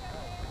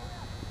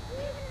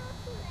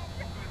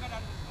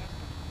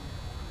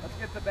 Let's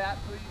get the bat,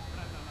 please.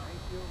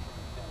 Thank you.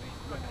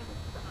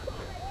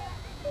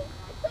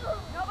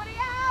 Nobody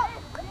out!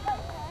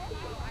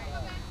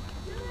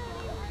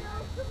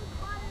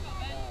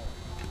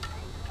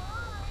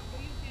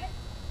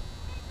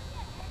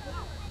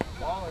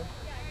 Baller.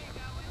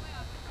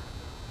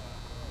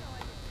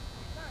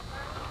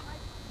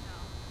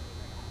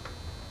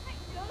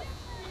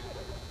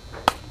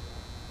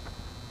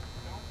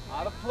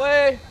 Out of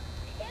play.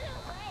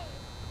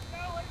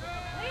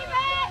 Leave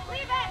it!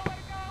 Leave it!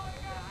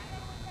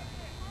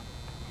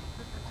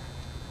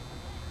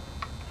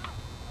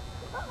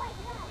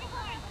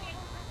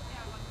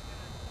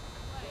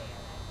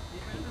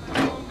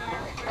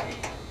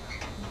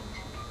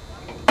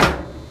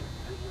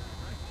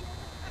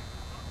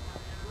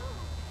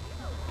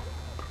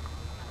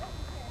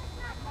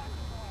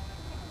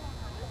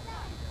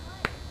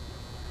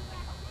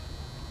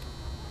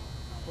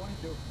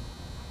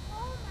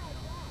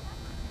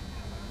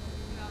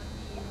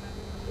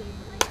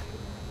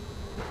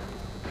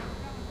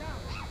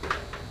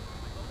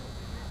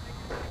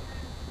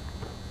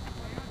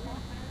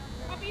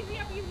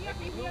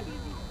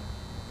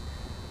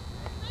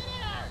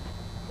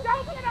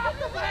 Don't get off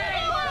the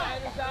way!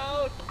 Riders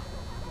out.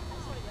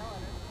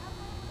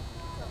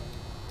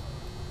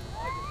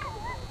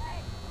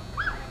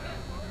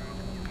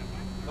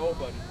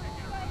 Nobody.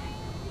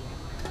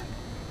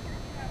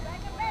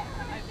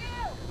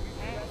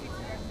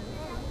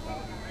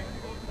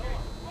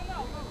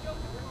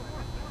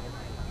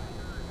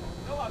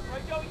 Noah,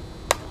 right, Joey?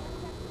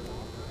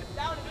 It's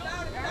down, it's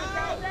down, it's down!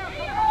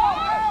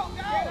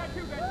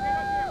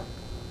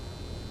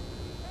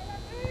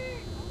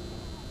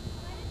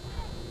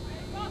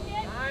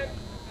 Time.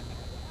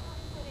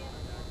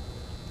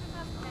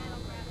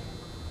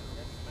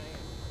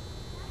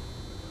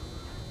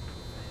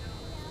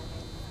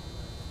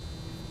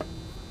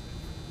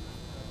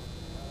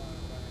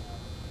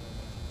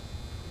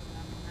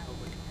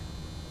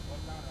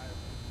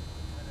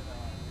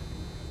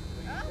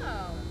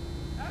 Oh,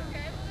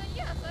 okay, well then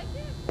yes, I can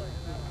play.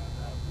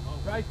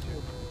 Right to.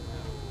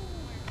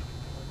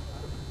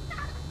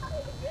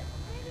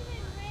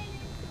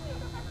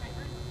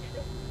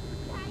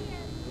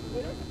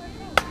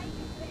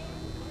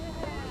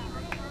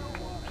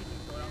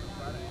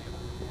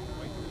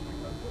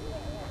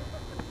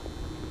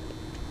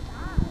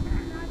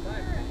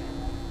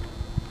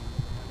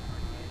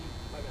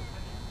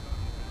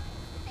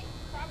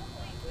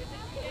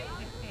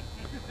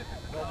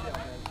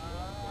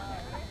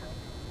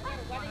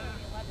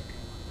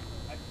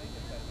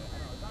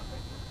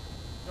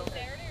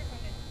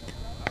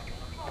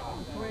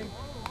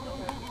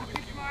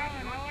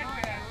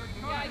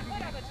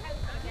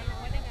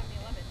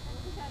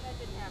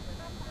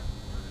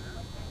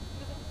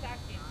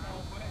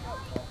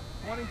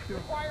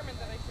 Requirement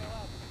that I show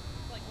up.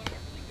 It's like one of your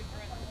really good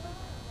friends.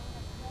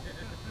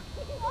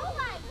 Oh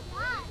my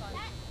god!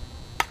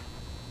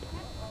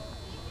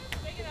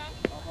 Take it up.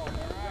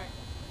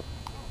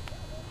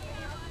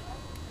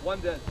 One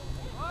dead.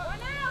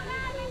 One out,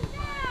 guys, let's go!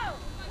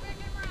 Come on, get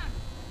him around.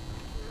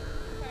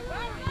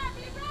 Run,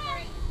 be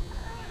ready!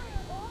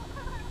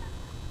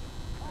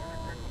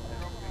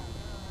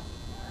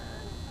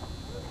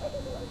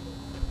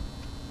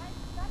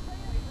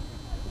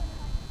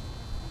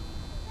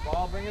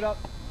 Ball, bring it up.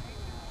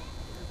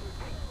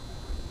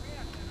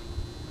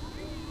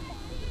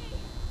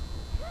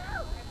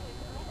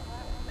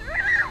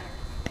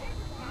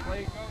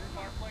 Play.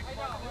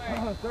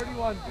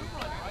 31.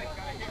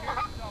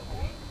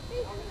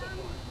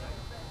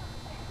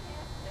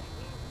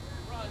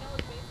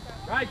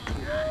 Right.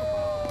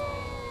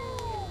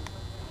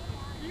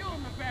 Feel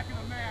in the back of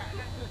the mat.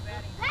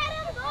 Let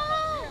him go!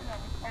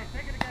 Hey,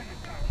 take it again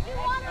this time. You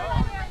want to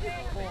run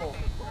there? Full.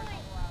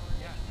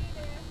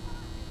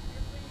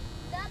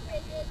 That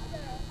big is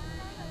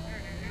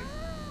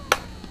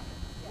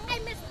I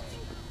missed it.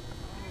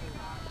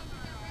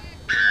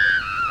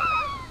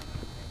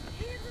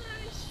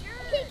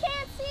 He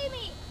can't see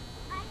me.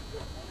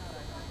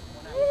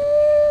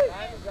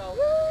 Time is out.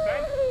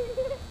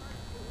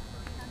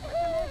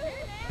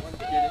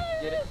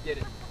 Get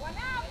it. One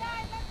out,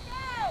 guys, let's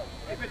go!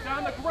 If it's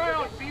on the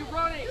ground, be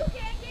running. You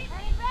can't get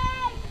me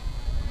back.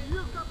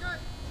 You go good.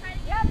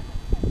 Yep.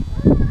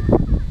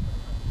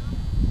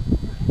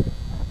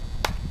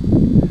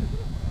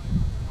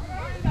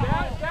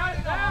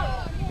 Down.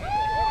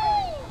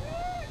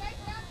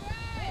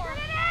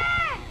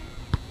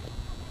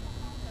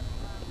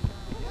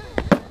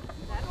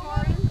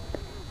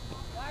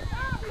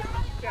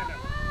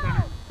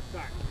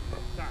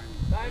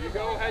 Time to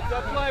go. Heads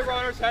up play,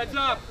 runners. Heads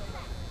up.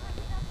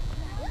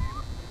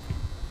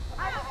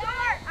 I'm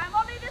short. I'm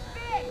only this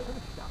big.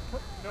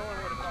 No one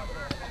would have thought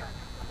that.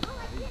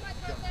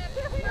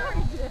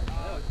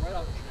 Oh, it's right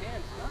off the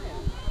can.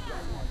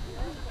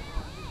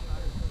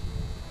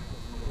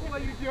 We'll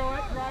let you do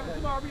it. Driving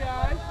some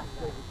RBIs.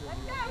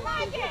 Let's go,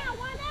 Mike.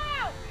 One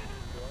out.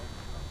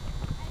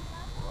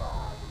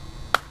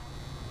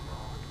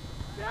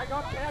 Tag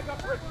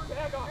up, Ricky,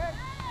 tag up.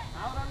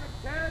 Out on the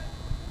 10.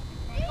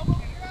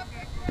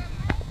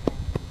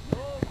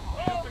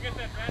 Don't forget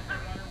that bat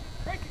there, runner.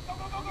 Tracy, go.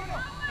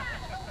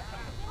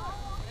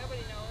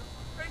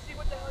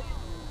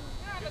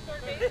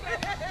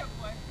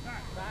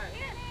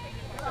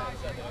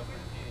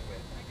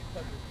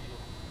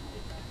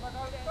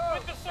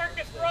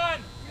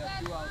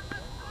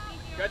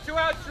 2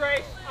 outs,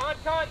 Trace. On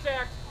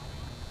contact.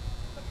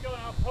 Let's go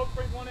now. Poke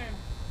brings one in.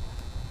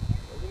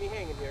 Leave me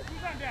hanging here.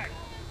 Who's on deck?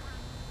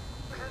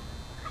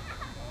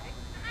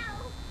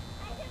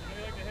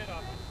 Maybe like to hit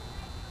off.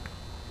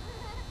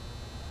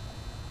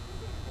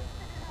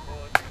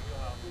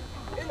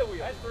 In the wheel.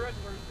 That's the rest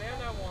of her. Stay on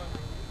that one.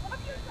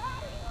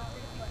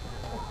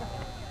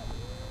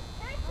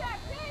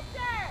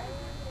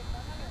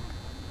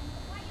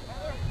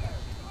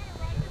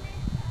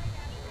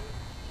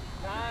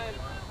 Time.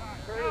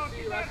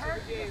 Courtesy, rest of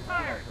the game. Go,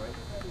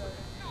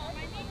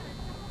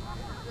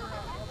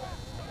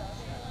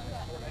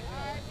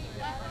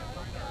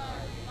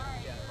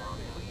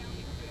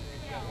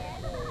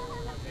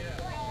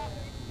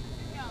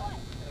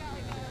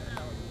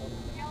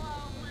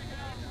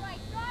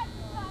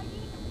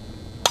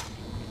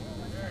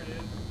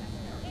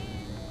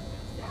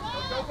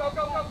 go,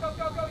 go, go,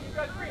 go, go. You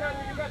got 3,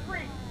 Henry. You got 3.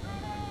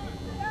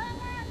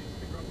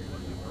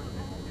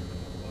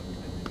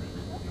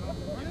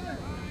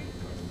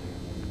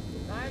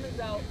 Time is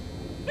out.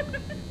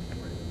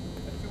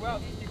 That's 2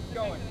 outs. Just keep it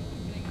going.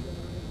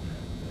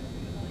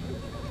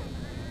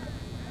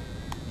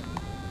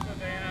 Go,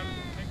 Diana.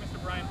 Make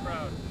Mr. Brian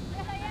proud.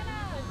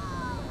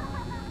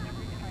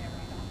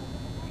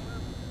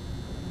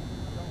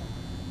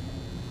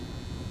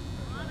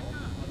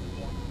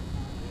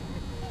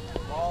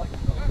 Ball.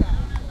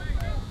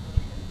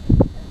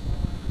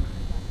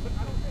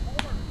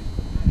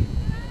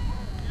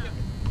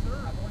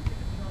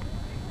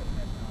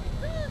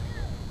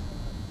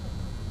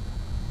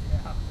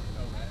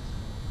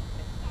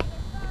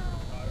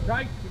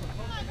 Strike.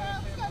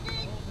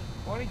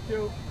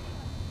 22.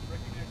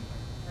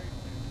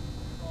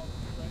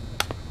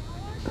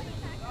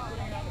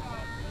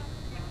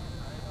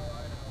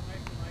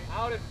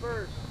 Out at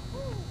first.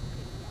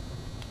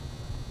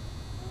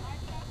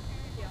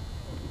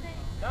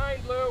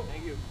 9 blue.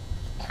 Thank you.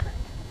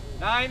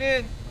 9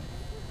 in.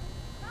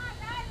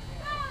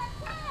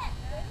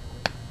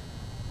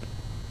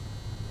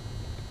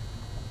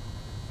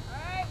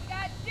 Alright, we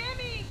got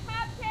Jimmy,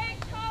 Cupcake,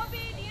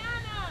 Kobe,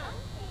 Deanna.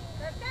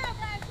 Let's go,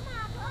 guys.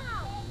 Come on.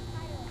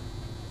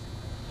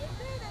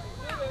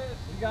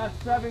 We got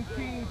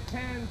 17,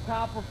 10,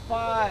 top of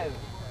 5.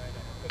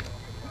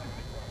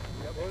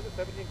 What was it,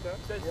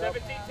 17-10? Says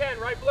 17-10,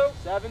 right, Blue?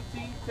 17-10.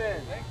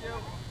 Thank you.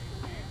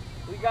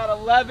 We got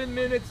 11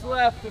 minutes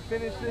left to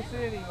finish this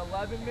inning.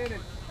 11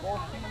 minutes.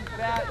 Both teams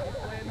bat. We'll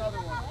play another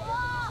one.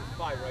 This is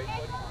 5, right,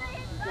 buddy?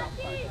 It's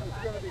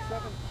going to be 17-10.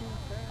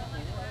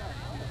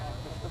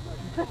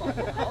 Come on,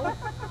 Alex.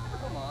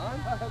 Come on.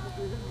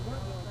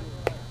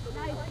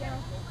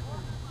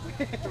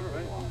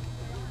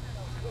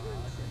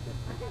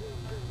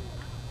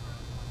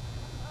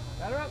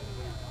 Batter up.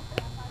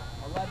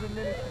 11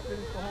 minutes to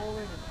finish the whole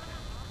inning.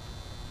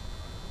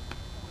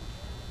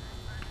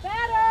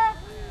 Better.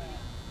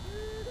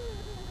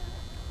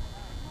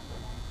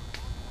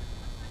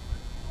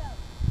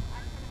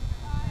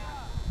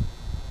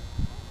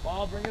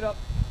 Ball, bring it up.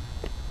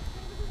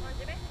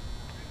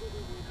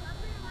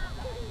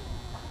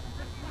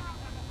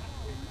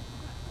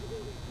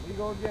 We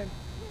go again.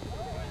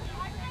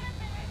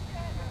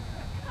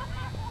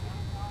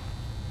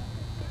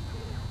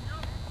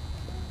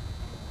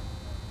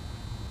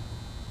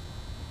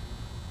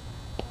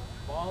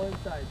 Ball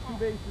inside, 2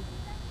 bases.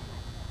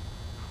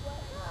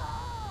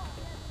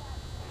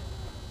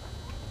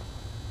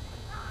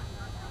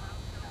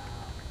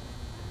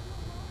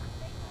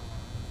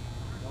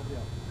 Nobody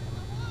else.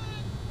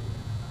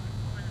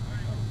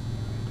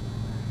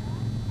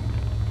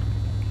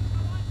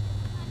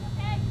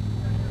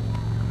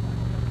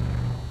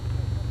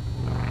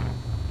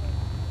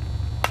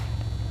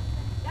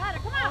 Got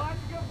it, come Oh, on.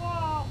 that's a good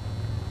ball.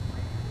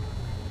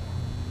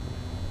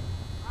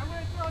 I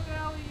wouldn't throw it to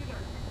Ellie either.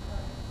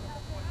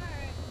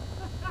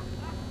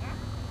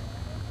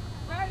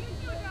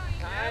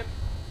 Time.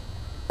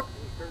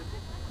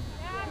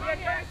 We got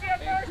courtesy at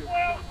first,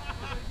 Blue.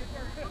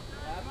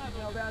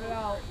 Now bat it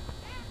out.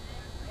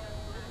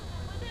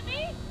 Was it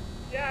me?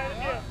 Yeah,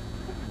 it's you.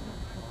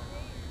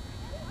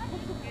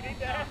 You need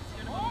that?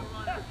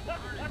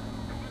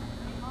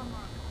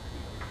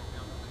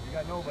 You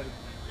got nobody.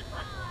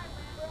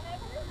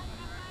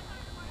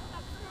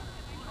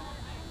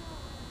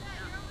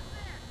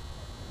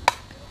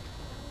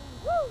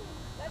 Woo!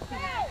 Let's go.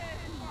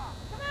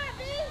 Come on,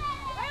 B.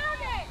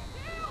 Round it.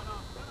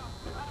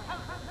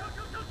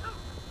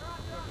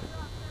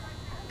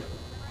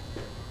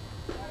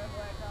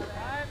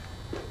 Time.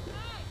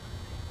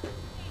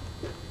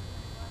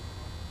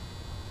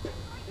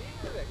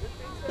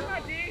 Come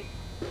on, D.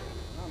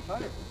 I'm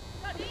tired.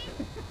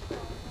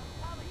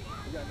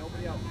 You got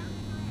nobody else.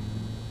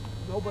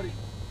 Nobody.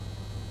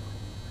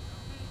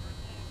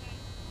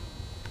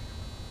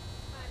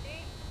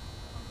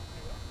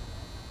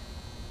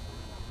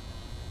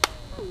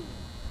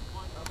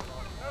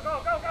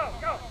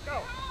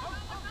 Go.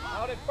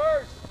 Out at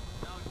first.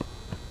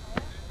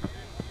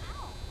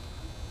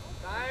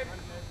 Time.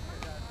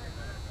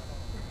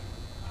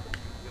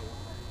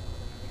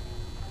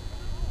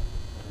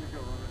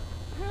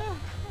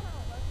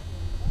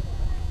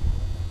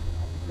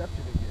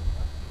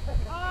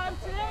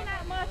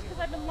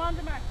 I've been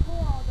laundromat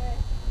cool all day.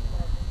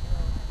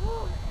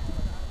 Whew.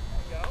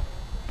 There you go.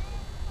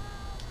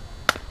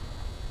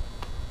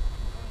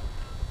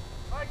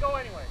 All right, go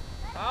anyway.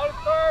 Out at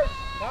first.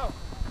 No.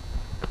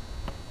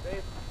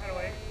 Safe. Out of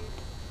way.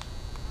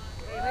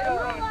 Hey, Hey,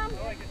 run. Mom.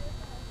 I like it.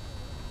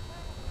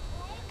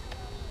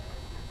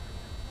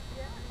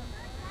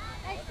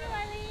 Thanks for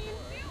Eileen.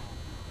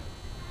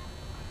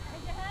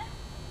 Raise your head.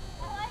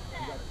 I like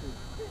that.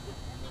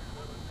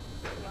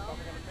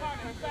 Come on,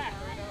 who's back?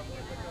 Come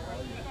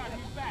on,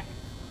 who's back?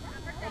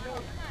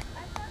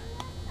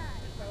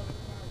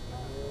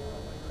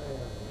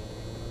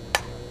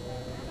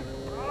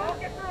 Oh,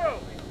 get through.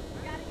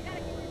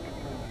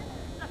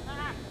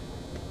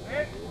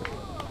 Hey.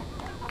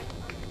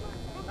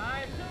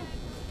 Time.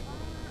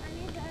 I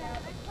need that.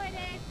 I quit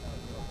it.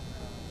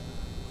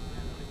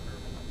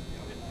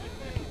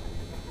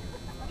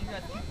 You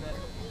got 2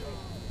 minutes.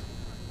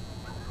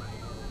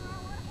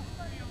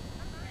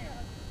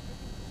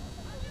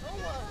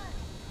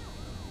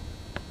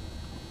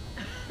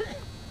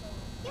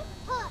 Get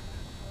put.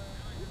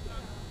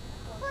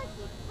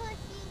 Pussy,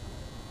 pussy.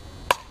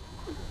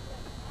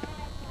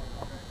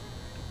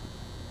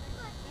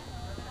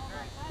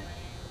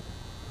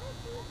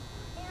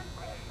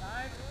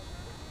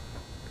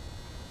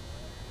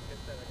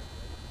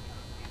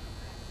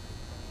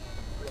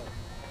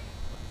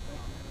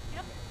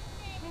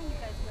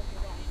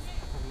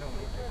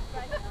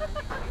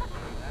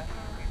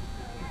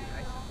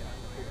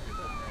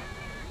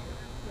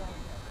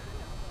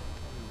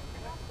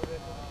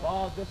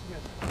 Ball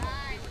dismissed.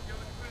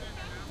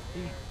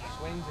 He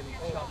swings and he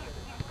chucks it.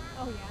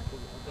 Oh, yeah.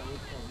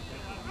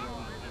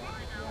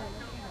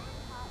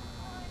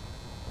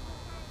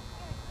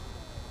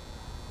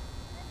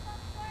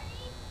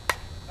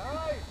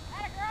 Nice.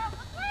 Atta girl.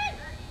 Look good.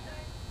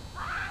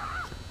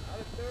 Out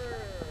of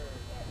third.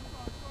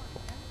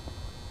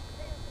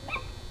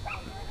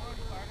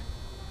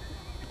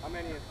 How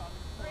many is?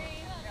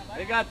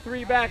 They got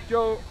 3 back,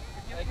 Joe.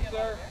 Thank you,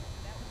 sir.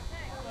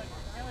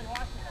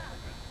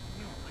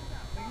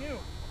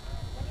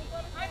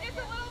 I'm just a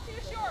little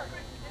too short.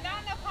 And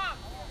not enough hump.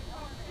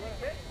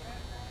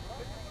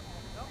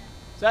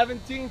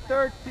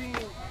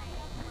 17-13.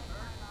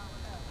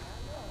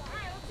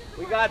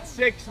 We got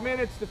 6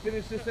 minutes to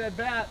finish this at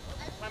bat.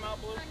 Time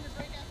out, Blue.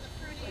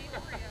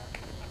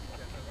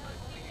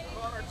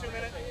 Hold on, or 2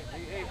 minutes.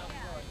 Hey,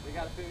 they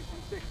got to finish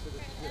in 6, so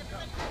this is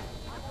good.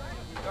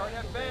 Start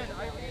at Ben,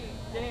 Eileen,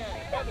 Dan,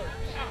 Heather.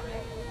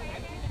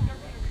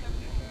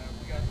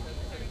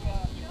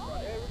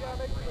 Hey, we got to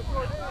make this a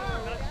short inning.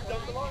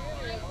 Dump the long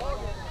inning.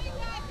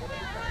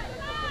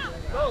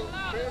 Go,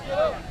 finish it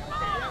up.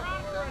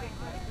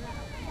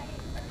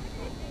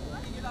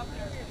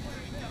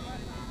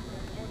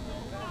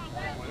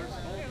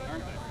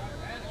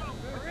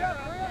 Hurry up,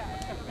 hurry up.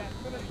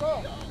 Finish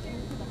ball.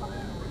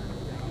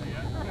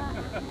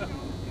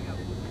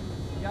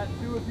 You got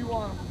 2 if you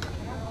want them.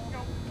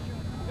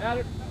 Got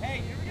it. Hey,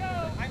 here we go.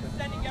 I'm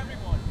sending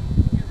everyone.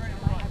 Get ready to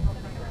run.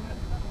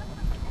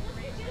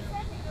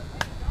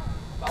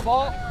 Stop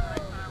ball.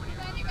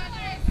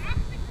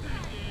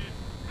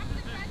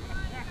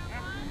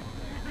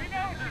 We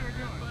know what you were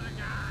doing.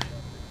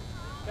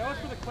 That was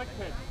for the quick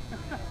pitch.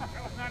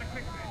 That was not a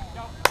quick pitch.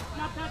 No,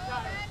 not that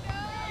time.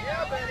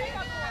 Yeah, Benny.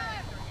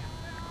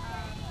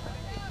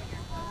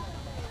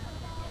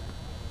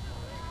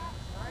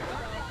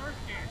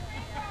 First game.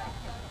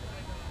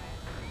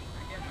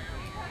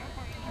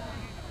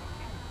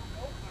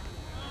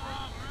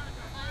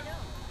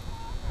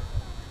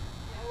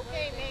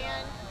 Okay,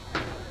 man.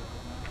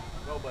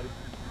 Go, buddy.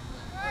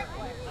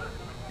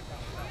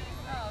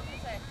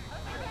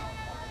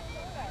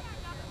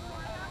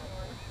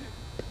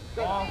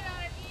 Ball.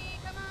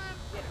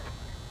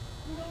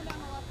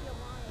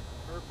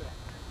 Perfect.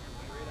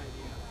 Great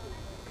idea.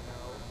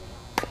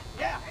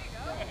 Yeah.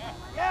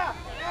 Yeah.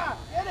 Yeah.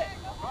 Get it.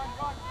 Run,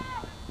 run.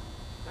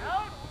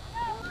 Out.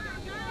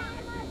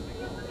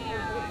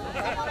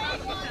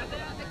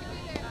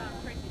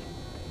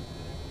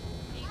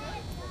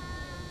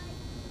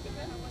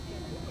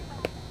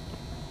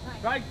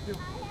 Strike 2.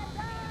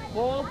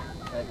 Pull.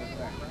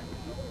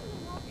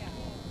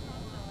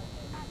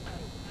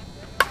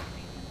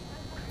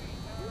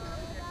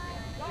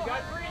 You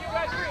got 3,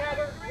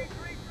 Heather.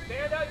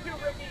 Stand out 2,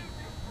 Ricky.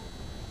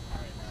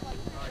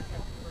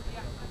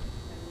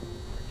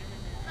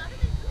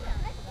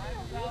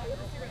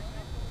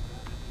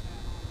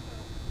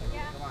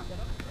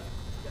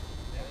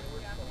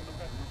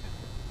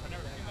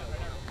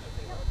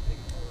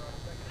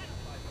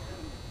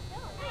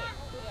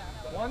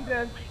 One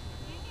dead.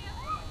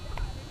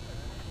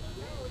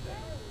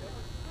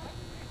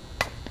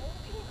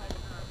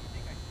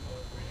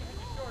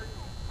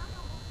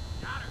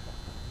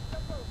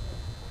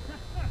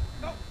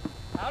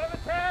 Out of the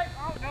tag.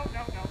 Oh, no. Don't let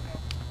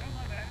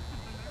that.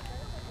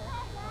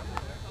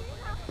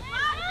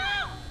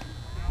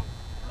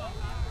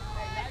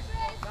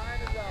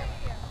 Time is up.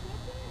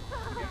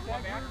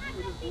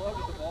 With his glove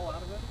with the ball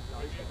out of it?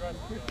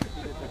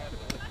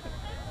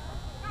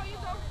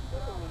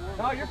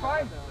 No, you're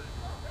fine.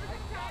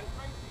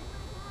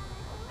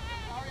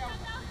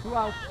 2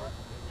 out. Good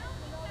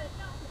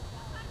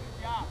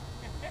job.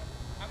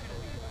 I'm going to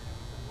leave.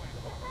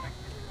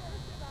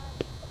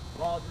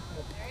 Ball just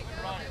missed.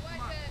 Good running.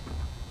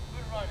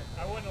 Good running.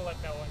 I wouldn't have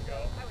let that one go.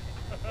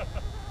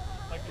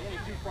 Like They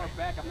ain't too far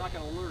back. I'm not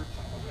going to lurch.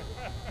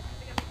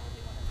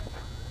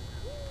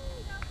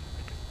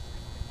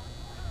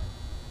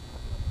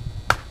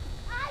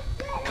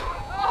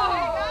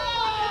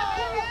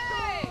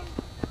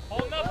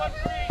 Holding up on 3.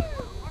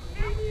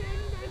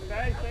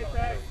 Stay, stay,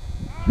 stay.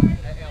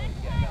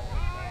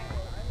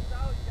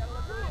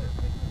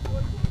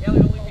 Ellie,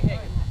 don't leave me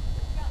hanging.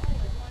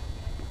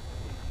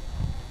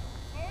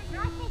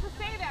 You're not supposed to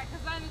say that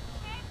because then.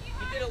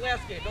 You did it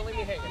last game. Don't leave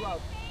me hanging. I know,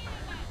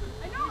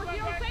 if you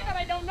don't say that,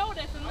 I don't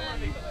notice. And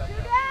then.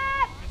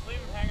 Just leave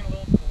him hanging a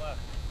little to the left.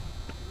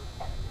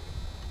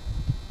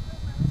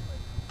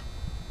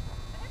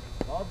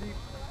 Ball deep. You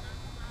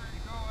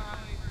go,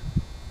 Allie.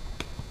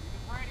 Keep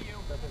it right to you.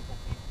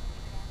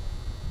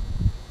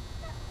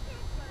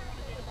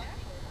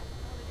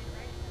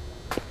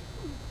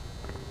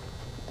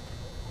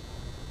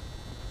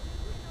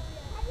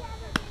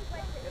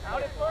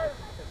 Out at first.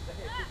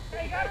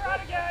 Hey, you got to run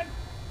again.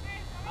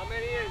 How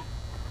many in?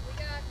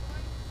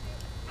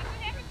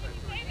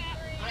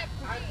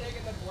 I'm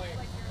taking the blame.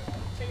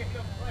 Taking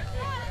the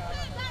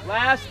blame.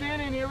 Last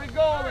inning, here we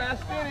go,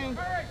 last inning.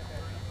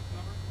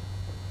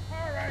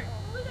 All right.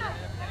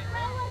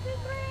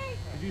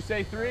 Did you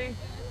say 3?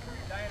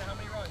 Diana, how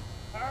many runs?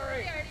 All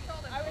right. Yeah,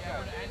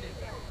 we're to end it.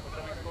 What's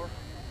the next score?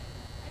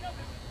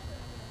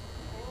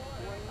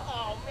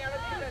 Oh, man, I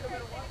think that no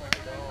matter what.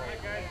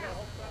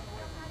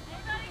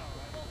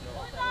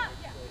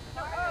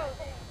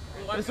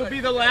 This will be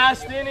the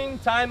last inning,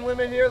 time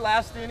limit here,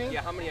 last inning.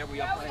 Yeah, how many are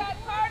we up by?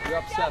 You're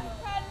up 7.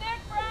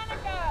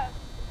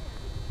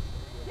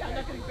 Yeah, I'm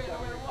not going to bet no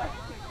matter what.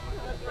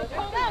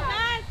 Hold up,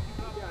 guys.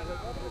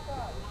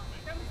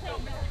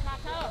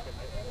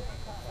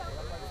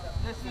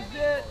 This is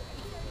it.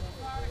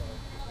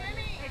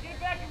 Hey, get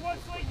back in one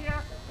swing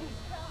here.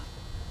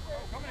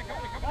 Come in,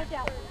 come in, come in. Watch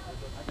out.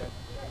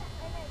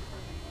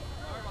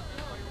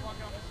 You're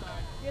walking on this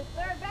side. Your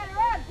third better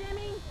up,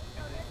 Jimmy.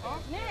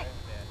 Nick.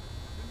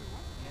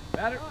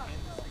 Better.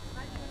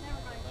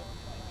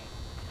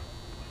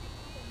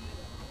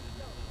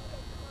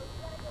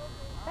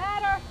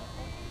 Better.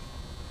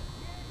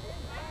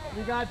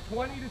 We got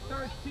 20 to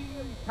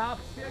 13, top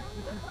 6.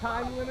 This is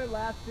time limit,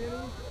 last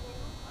inning.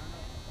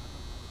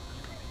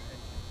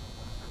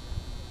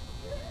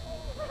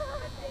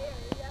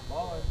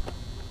 Ball in.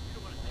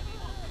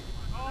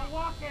 Oh,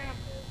 walk him.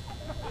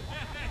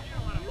 You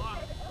don't want to walk.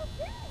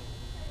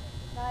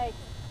 Nice.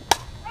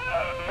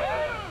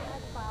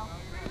 That's foul.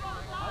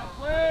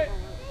 Play.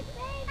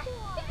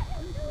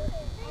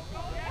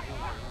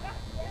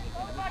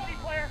 Lucky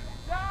player.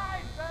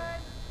 Dive, Ben.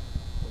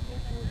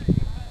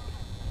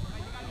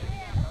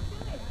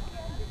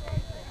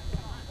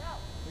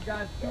 We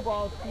got 2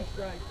 balls, 2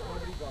 strikes.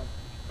 Nobody gone.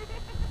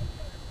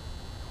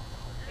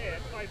 Hey,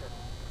 that's Piper.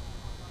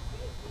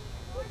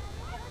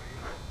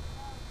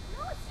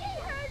 No, she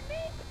heard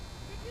me.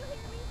 Did you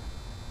hear me?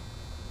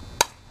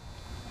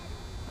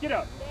 Get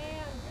up. Damn.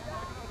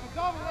 Let's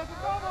go, let's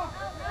go.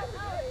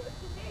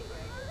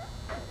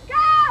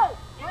 Go!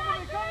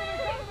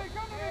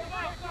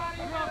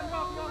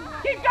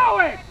 Keep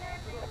going.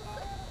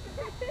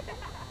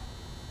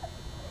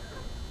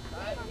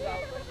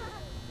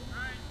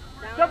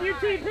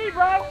 WTP,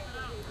 bro.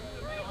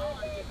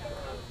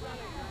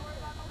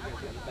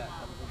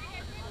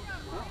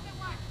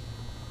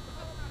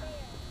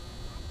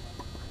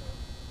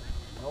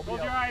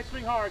 Close your eyes,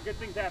 swing hard. Good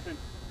things happen.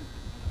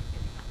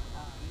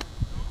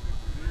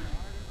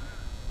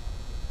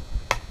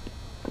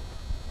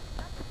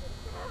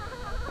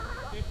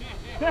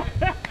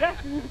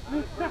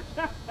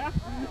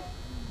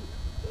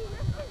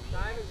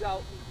 Time is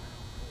out.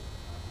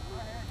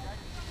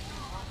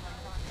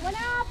 When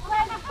up,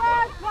 play the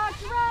first,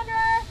 watch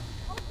runner.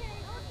 Okay,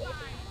 okay.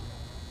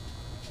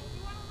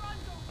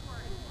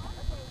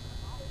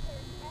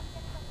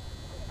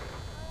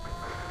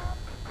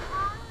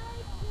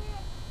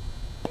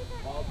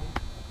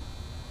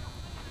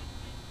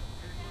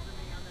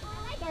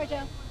 Sorry,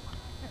 Joe.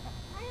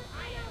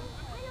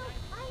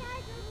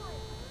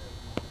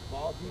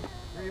 Ball deep,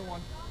 3-1. All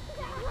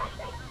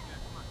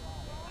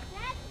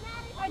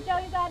right, Joe,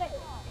 you got it.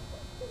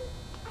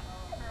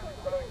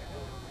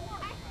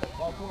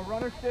 Ball to a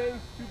runner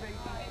stays, 2 bases.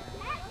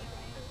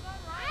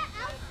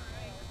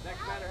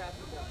 Next batter has to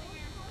go.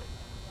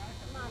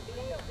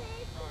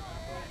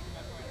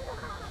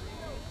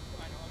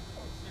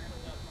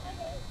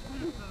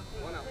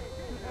 One out.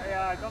 Hey,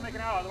 don't make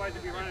an out, otherwise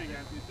you'll be running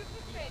again.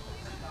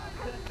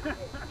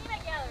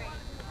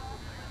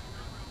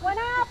 When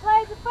up,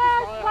 play the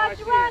first, watch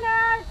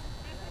runners.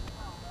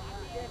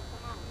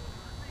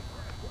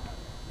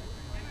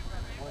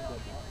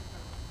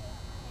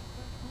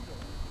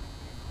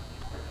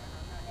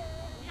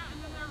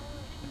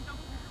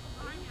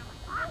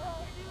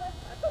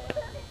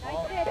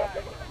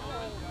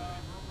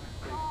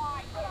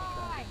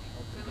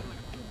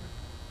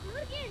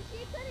 Look at she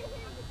couldn't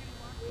hit.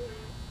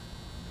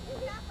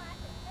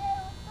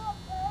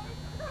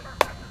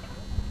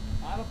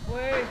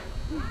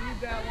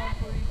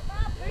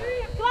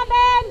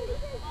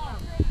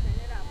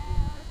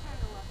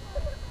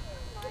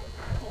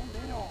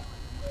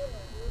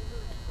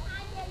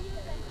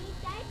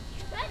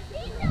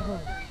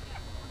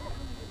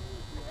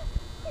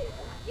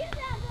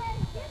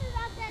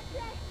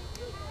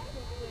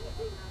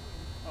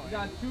 He's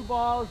on 2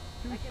 balls,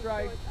 2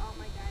 strikes. All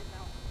my guys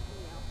out.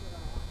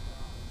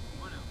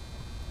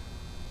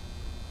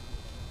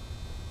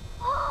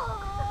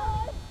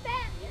 Oh,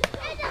 that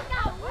just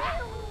got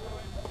real.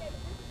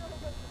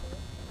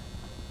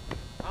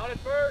 Out at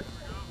first.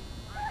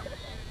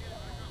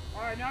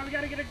 All right, now we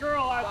got to get a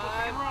girl out so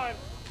she can run.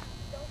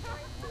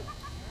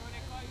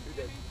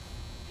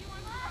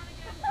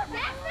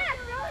 That's not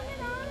throwing it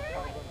on her.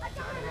 I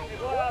got it.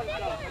 Go out, let's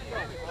go.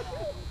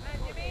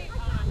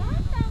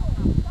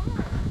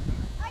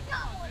 I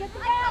got one. Get the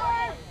ball.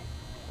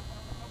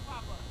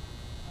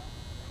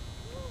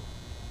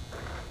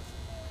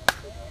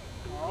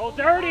 Oh,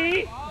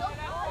 dirty.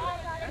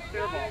 That's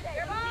their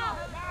ball.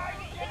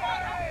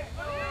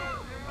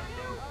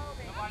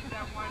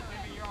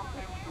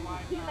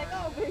 He's like,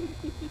 oh, baby.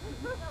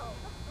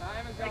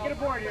 Hey, get a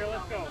board here.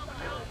 Let's go.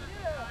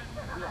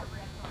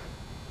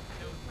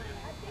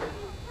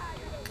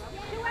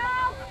 2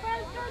 outs,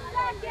 first or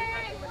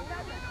second.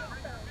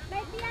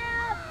 Make the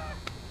out.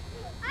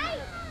 I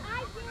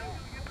did.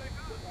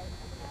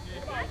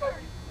 My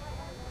turn.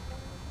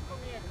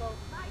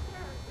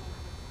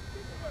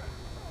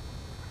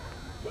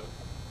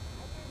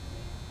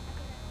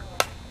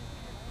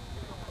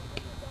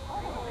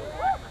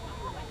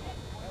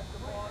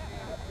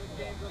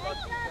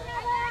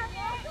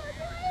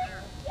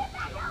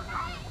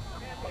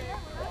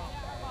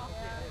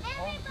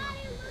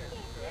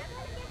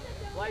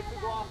 Lights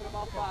will go off in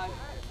about 5.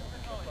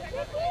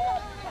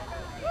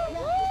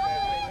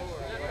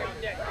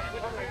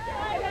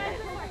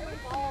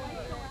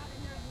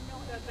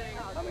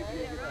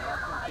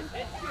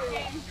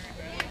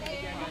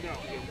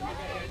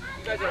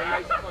 You guys are a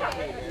nice fun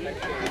team.